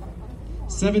district,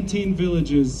 17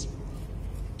 villages,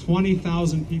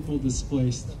 20,000 people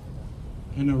displaced,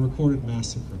 and a recorded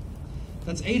massacre.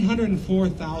 That's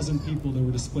 804,000 people that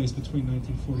were displaced between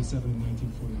 1947 and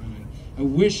 1949. I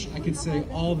wish I could say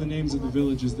all the names of the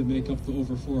villages that make up the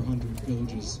over 400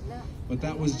 villages, but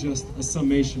that was just a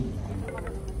summation of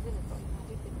them.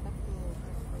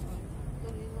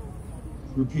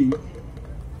 Repeat.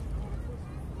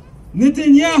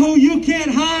 Netanyahu, you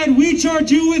can't hide. We charge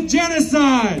you with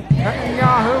genocide.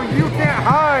 Netanyahu, you can't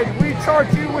hide. We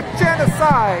charge you with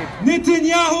genocide.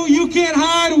 Netanyahu, you can't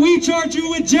hide. We charge you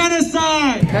with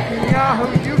genocide.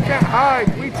 Netanyahu, you can't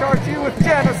hide. We charge you with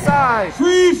genocide.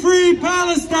 Free, free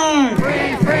Palestine.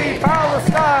 Free, free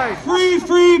Palestine. Free,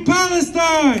 free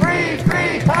Palestine. Free,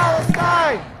 free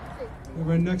Palestine.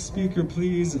 Our next speaker,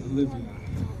 please, Olivia.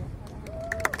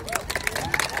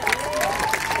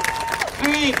 All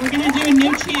right, we're gonna do a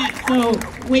new chant,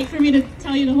 so wait for me to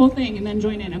tell you the whole thing and then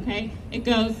join in, okay? It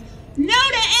goes, no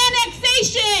to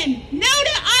annexation, no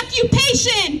to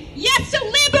occupation, yes to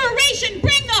liberation,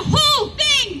 bring the whole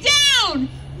thing down.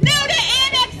 No to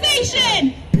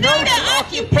annexation, no to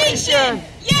occupation,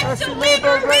 yes to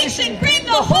liberation, bring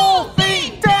the whole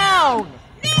thing down.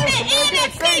 No to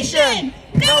annexation. annexation!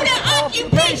 No to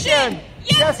occupation!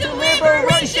 Yes to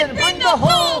liberation! Bring the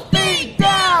whole thing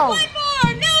down! One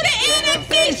more! No to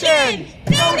annexation!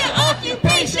 No to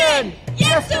occupation!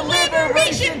 Yes to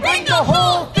liberation! Bring the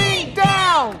whole thing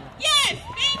down! Yes!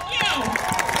 Thank you!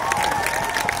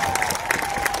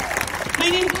 My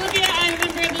name is Olivia. I'm a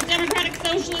member of the Democratic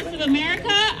Socialists of America.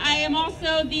 I am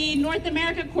also the North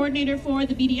America coordinator for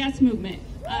the BDS movement.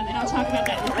 And I'll talk about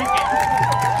that in a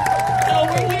second. So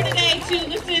we're here today to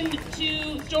listen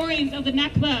to stories of the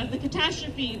Nakbah, the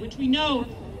catastrophe, which we know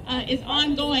is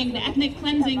ongoing. The ethnic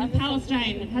cleansing of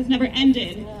Palestine has never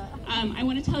ended. I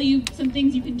want to tell you some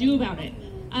things you can do about it.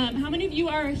 How many of you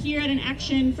are here at an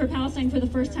action for Palestine for the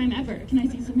first time ever? Can I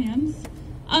see some hands?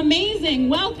 Amazing,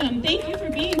 welcome, thank you for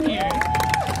being here.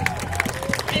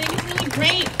 I think it's really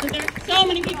great that there are so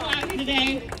many people out here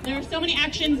today. There are so many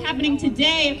actions happening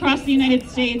today across the United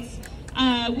States.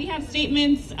 We have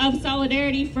statements of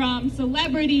solidarity from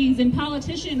celebrities and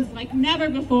politicians like never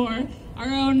before. Our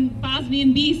own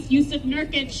Bosnian beast, Yusuf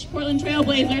Nurkic, Portland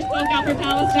Trailblazer, spoke out for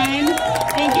Palestine.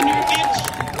 Thank you, Nurkic.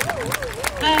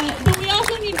 But we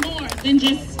also need more than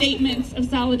just statements of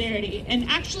solidarity. And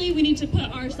actually, we need to put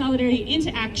our solidarity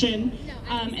into action.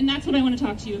 And that's what I want to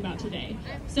talk to you about today.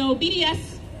 So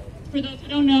BDS, for those who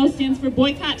don't know, stands for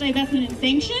Boycott, Divestment, and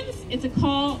Sanctions. It's a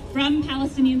call from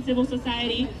Palestinian civil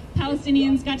society.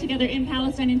 Palestinians got together in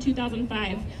Palestine in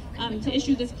 2005 to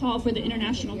issue this call for the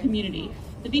international community.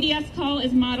 The BDS call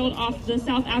is modeled off the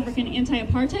South African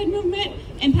anti-apartheid movement,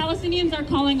 and Palestinians are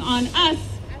calling on us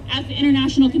as the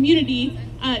international community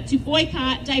to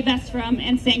boycott, divest from,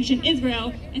 and sanction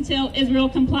Israel until Israel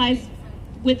complies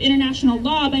with international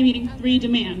law by meeting 3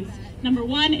 demands. Number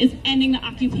 1 is ending the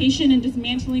occupation and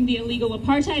dismantling the illegal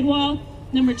apartheid wall.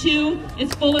 Number 2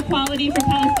 is full equality for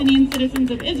Palestinian citizens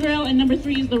of Israel. And number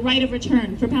 3 is the right of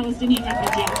return for Palestinian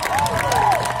refugees.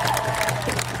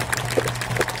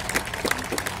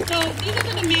 So these are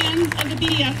the demands of the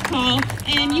BDS call,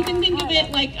 and you can think of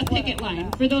it like a picket line.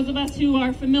 For those of us who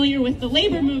are familiar with the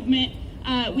labor movement,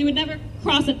 we would never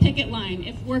cross a picket line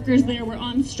if workers there were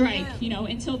on strike,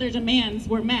 until their demands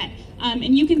were met.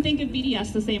 And you can think of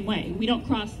BDS the same way. We don't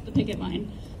cross the picket line.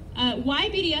 Why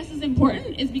BDS is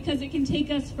important is because it can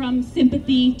take us from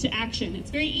sympathy to action. It's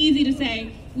very easy to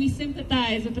say, we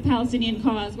sympathize with the Palestinian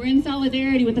cause, we're in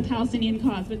solidarity with the Palestinian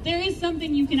cause, but there is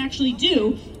something you can actually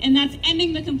do, and that's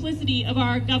ending the complicity of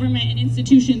our government and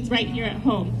institutions right here at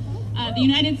home. The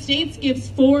United States gives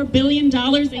 $4 billion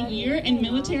a year in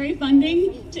military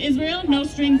funding to Israel, no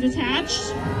strings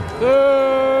attached.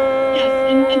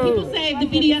 Yes, and people say the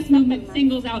BDS movement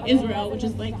singles out Israel, which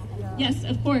is like, yes,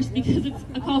 of course, because it's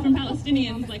a call from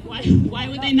Palestinians. Like, why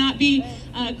would they not be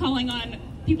calling on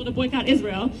people to boycott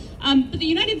Israel? But the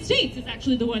United States is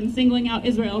actually the one singling out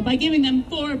Israel by giving them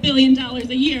 $4 billion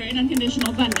a year in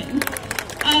unconditional funding.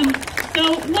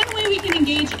 So one way we can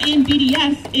engage in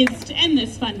BDS is to end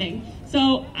this funding.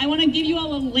 So I want to give you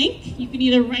all a link. You can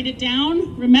either write it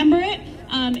down, remember it.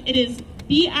 It is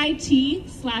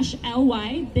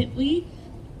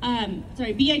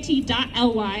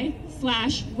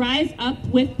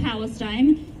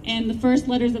bit.ly/RiseUpWithPalestine, and the first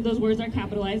letters of those words are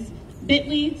capitalized.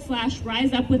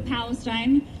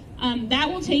 bit.ly/RiseUpWithPalestine. That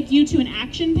will take you to an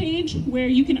action page where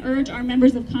you can urge our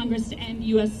members of Congress to end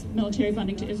U.S. military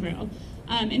funding to Israel.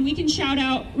 And we can shout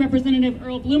out Representative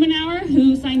Earl Blumenauer,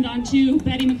 who signed on to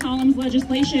Betty McCollum's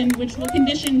legislation, which will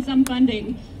condition some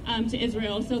funding to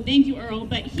Israel. So thank you, Earl.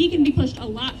 But he can be pushed a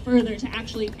lot further to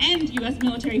actually end U.S.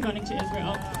 military funding to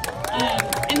Israel.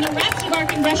 And the rest of our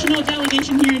congressional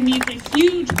delegation here needs a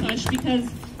huge push because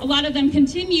a lot of them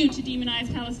continue to demonize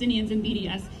Palestinians and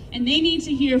BDS. And they need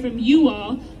to hear from you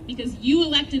all because you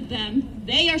elected them.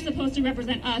 They are supposed to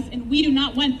represent us, and we do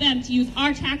not want them to use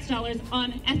our tax dollars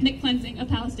on ethnic cleansing of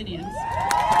Palestinians.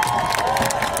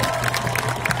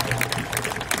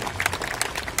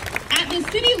 At the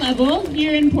city level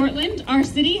here in Portland, our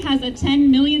city has a $10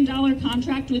 million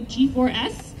contract with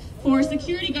G4S for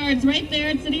security guards right there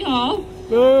at City Hall.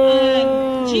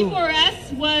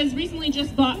 G4S was recently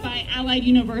just bought by Allied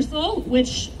Universal,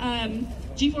 which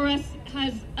G4S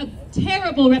has a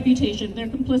terrible reputation. They're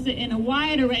complicit in a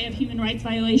wide array of human rights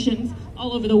violations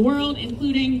all over the world,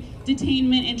 including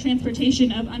detainment and transportation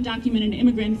of undocumented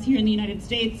immigrants here in the United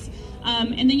States.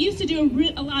 And they used to do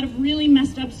a lot of really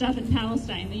messed up stuff in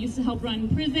Palestine. They used to help run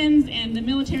prisons and the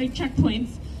military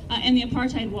checkpoints and the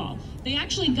apartheid wall. They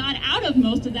actually got out of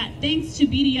most of that thanks to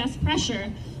BDS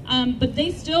pressure, but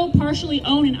they still partially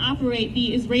own and operate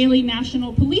the Israeli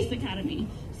National Police Academy.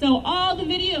 So all the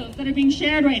videos that are being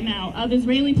shared right now of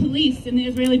Israeli police and the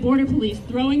Israeli border police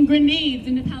throwing grenades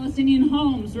into Palestinian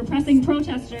homes, repressing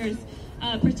protesters,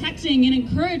 protecting and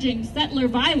encouraging settler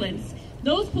violence.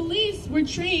 Those police were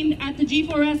trained at the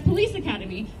G4S Police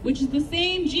Academy, which is the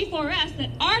same G4S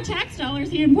that our tax dollars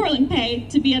here in Portland pay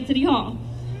to be at City Hall.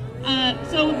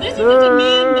 So this is a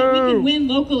demand that we can win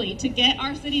locally to get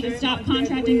our city to stop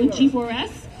contracting with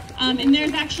G4S. And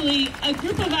there's actually a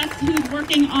group of us who's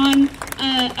working on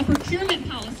a procurement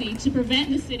policy to prevent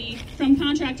the city from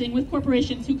contracting with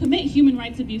corporations who commit human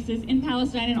rights abuses in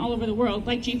Palestine and all over the world,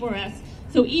 like G4S.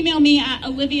 So email me at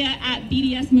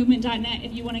olivia@bdsmovement.net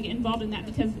if you want to get involved in that,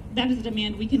 because that is a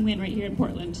demand we can win right here in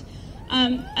Portland.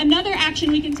 Another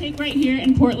action we can take right here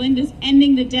in Portland is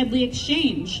ending the deadly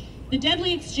exchange. The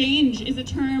deadly exchange is a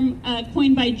term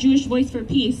coined by Jewish Voice for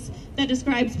Peace that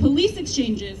describes police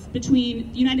exchanges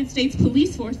between United States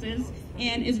police forces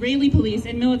and Israeli police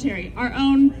and military. Our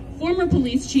own former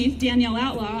police chief, Danielle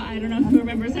Outlaw, I don't know who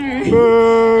remembers her,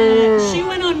 she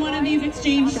went on one of these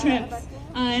exchange trips.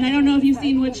 And I don't know if you've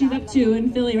seen what she's up to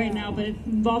in Philly right now, but it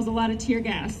involves a lot of tear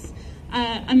gas.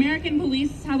 American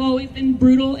police have always been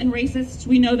brutal and racist.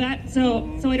 We know that. So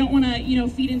I don't want to,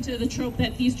 feed into the trope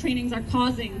that these trainings are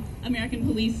causing American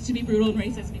police to be brutal and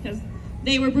racist, because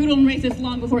they were brutal and racist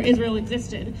long before Israel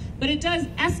existed. But it does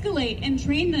escalate and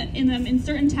train them in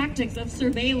certain tactics of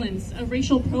surveillance, of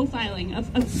racial profiling,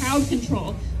 of crowd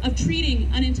control, of treating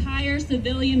an entire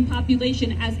civilian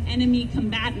population as enemy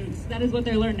combatants. That is what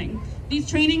they're learning. These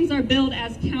trainings are billed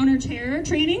as counter-terror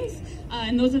trainings,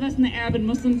 and those of us in the Arab and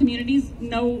Muslim communities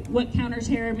know what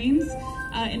counter-terror means.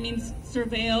 It means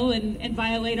surveil and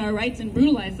violate our rights and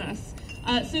brutalize us.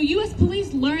 So U.S.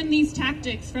 police learn these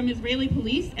tactics from Israeli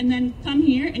police and then come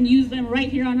here and use them right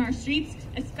here on our streets,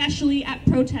 especially at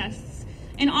protests.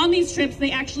 And on these trips,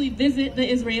 they actually visit the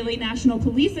Israeli National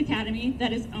Police Academy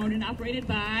that is owned and operated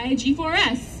by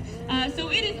G4S. So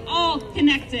it is all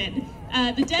connected.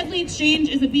 The Deadly Exchange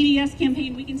is a BDS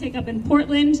campaign we can take up in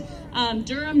Portland.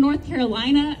 Durham, North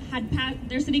Carolina had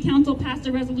their city council passed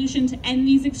a resolution to end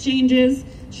these exchanges.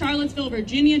 Charlottesville,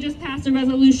 Virginia just passed a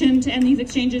resolution to end these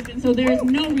exchanges, and so there is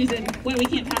no reason why we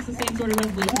can't pass the same sort of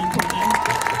resolution in Portland.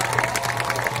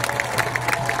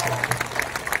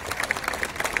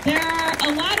 There are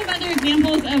a lot of other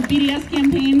examples of BDS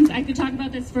campaigns. I could talk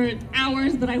about this for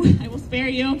hours, but I will spare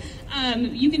you.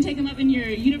 You can take them up in your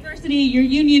university, your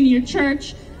union, your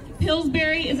church.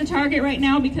 Pillsbury is a target right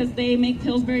now because they make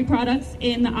Pillsbury products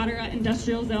in the Ottawa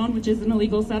Industrial Zone, which is an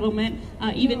illegal settlement.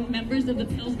 Even members of the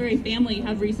Pillsbury family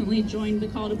have recently joined the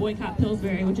call to boycott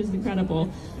Pillsbury, which is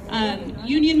incredible.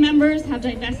 Union members have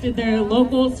divested their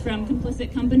locals from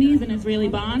complicit companies and Israeli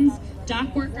bonds.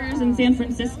 Dock workers in San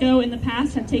Francisco in the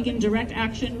past have taken direct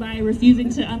action by refusing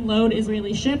to unload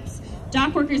Israeli ships.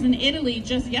 Dock workers in Italy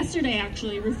just yesterday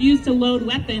actually refused to load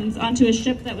weapons onto a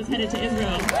ship that was headed to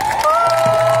Israel.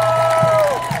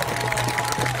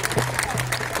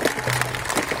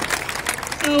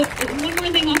 So one more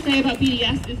thing I'll say about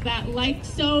BDS is that, like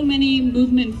so many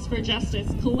movements for justice,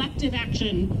 collective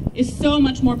action is so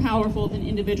much more powerful than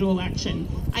individual action.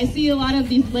 I see a lot of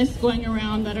these lists going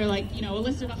around that are like, a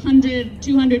list of 100,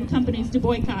 200 companies to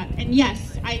boycott. And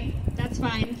yes, that's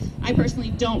fine. I personally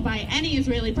don't buy any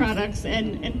Israeli products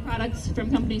and products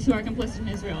from companies who are complicit in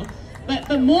Israel.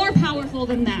 But more powerful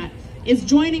than that is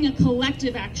joining a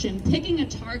collective action, picking a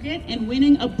target and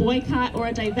winning a boycott or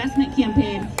a divestment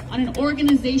campaign on an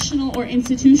organizational or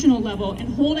institutional level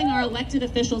and holding our elected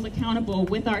officials accountable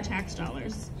with our tax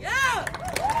dollars. Yeah!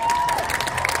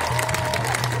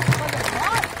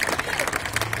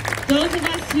 Those of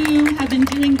us who have been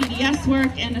doing BDS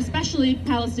work, and especially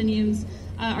Palestinians,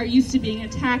 are used to being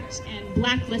attacked and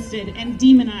blacklisted and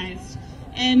demonized.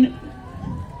 And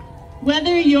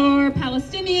whether you're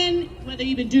Palestinian, whether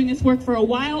you've been doing this work for a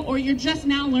while, or you're just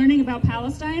now learning about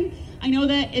Palestine, I know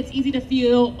that it's easy to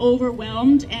feel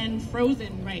overwhelmed and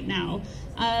frozen right now.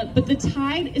 But the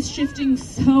tide is shifting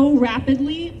so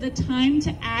rapidly, the time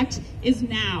to act is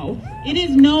now. It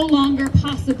is no longer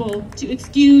possible to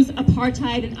excuse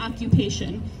apartheid and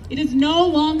occupation. It is no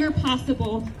longer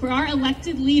possible for our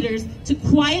elected leaders to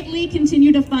quietly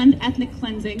continue to fund ethnic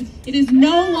cleansing. It is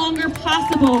no longer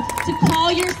possible to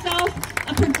call yourself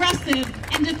a progressive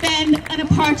and defend an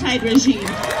apartheid regime.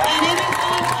 And it is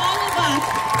on all of us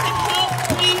to help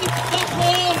bring the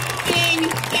whole thing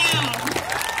down.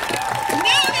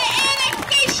 No to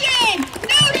annexation!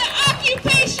 No to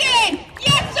occupation!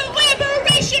 Yes to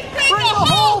liberation! Bring the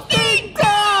whole thing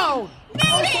down!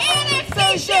 No to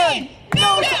annexation! No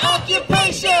to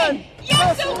occupation!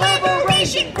 Yes to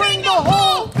liberation! Bring the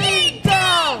whole thing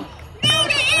down! No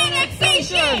to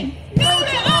annexation!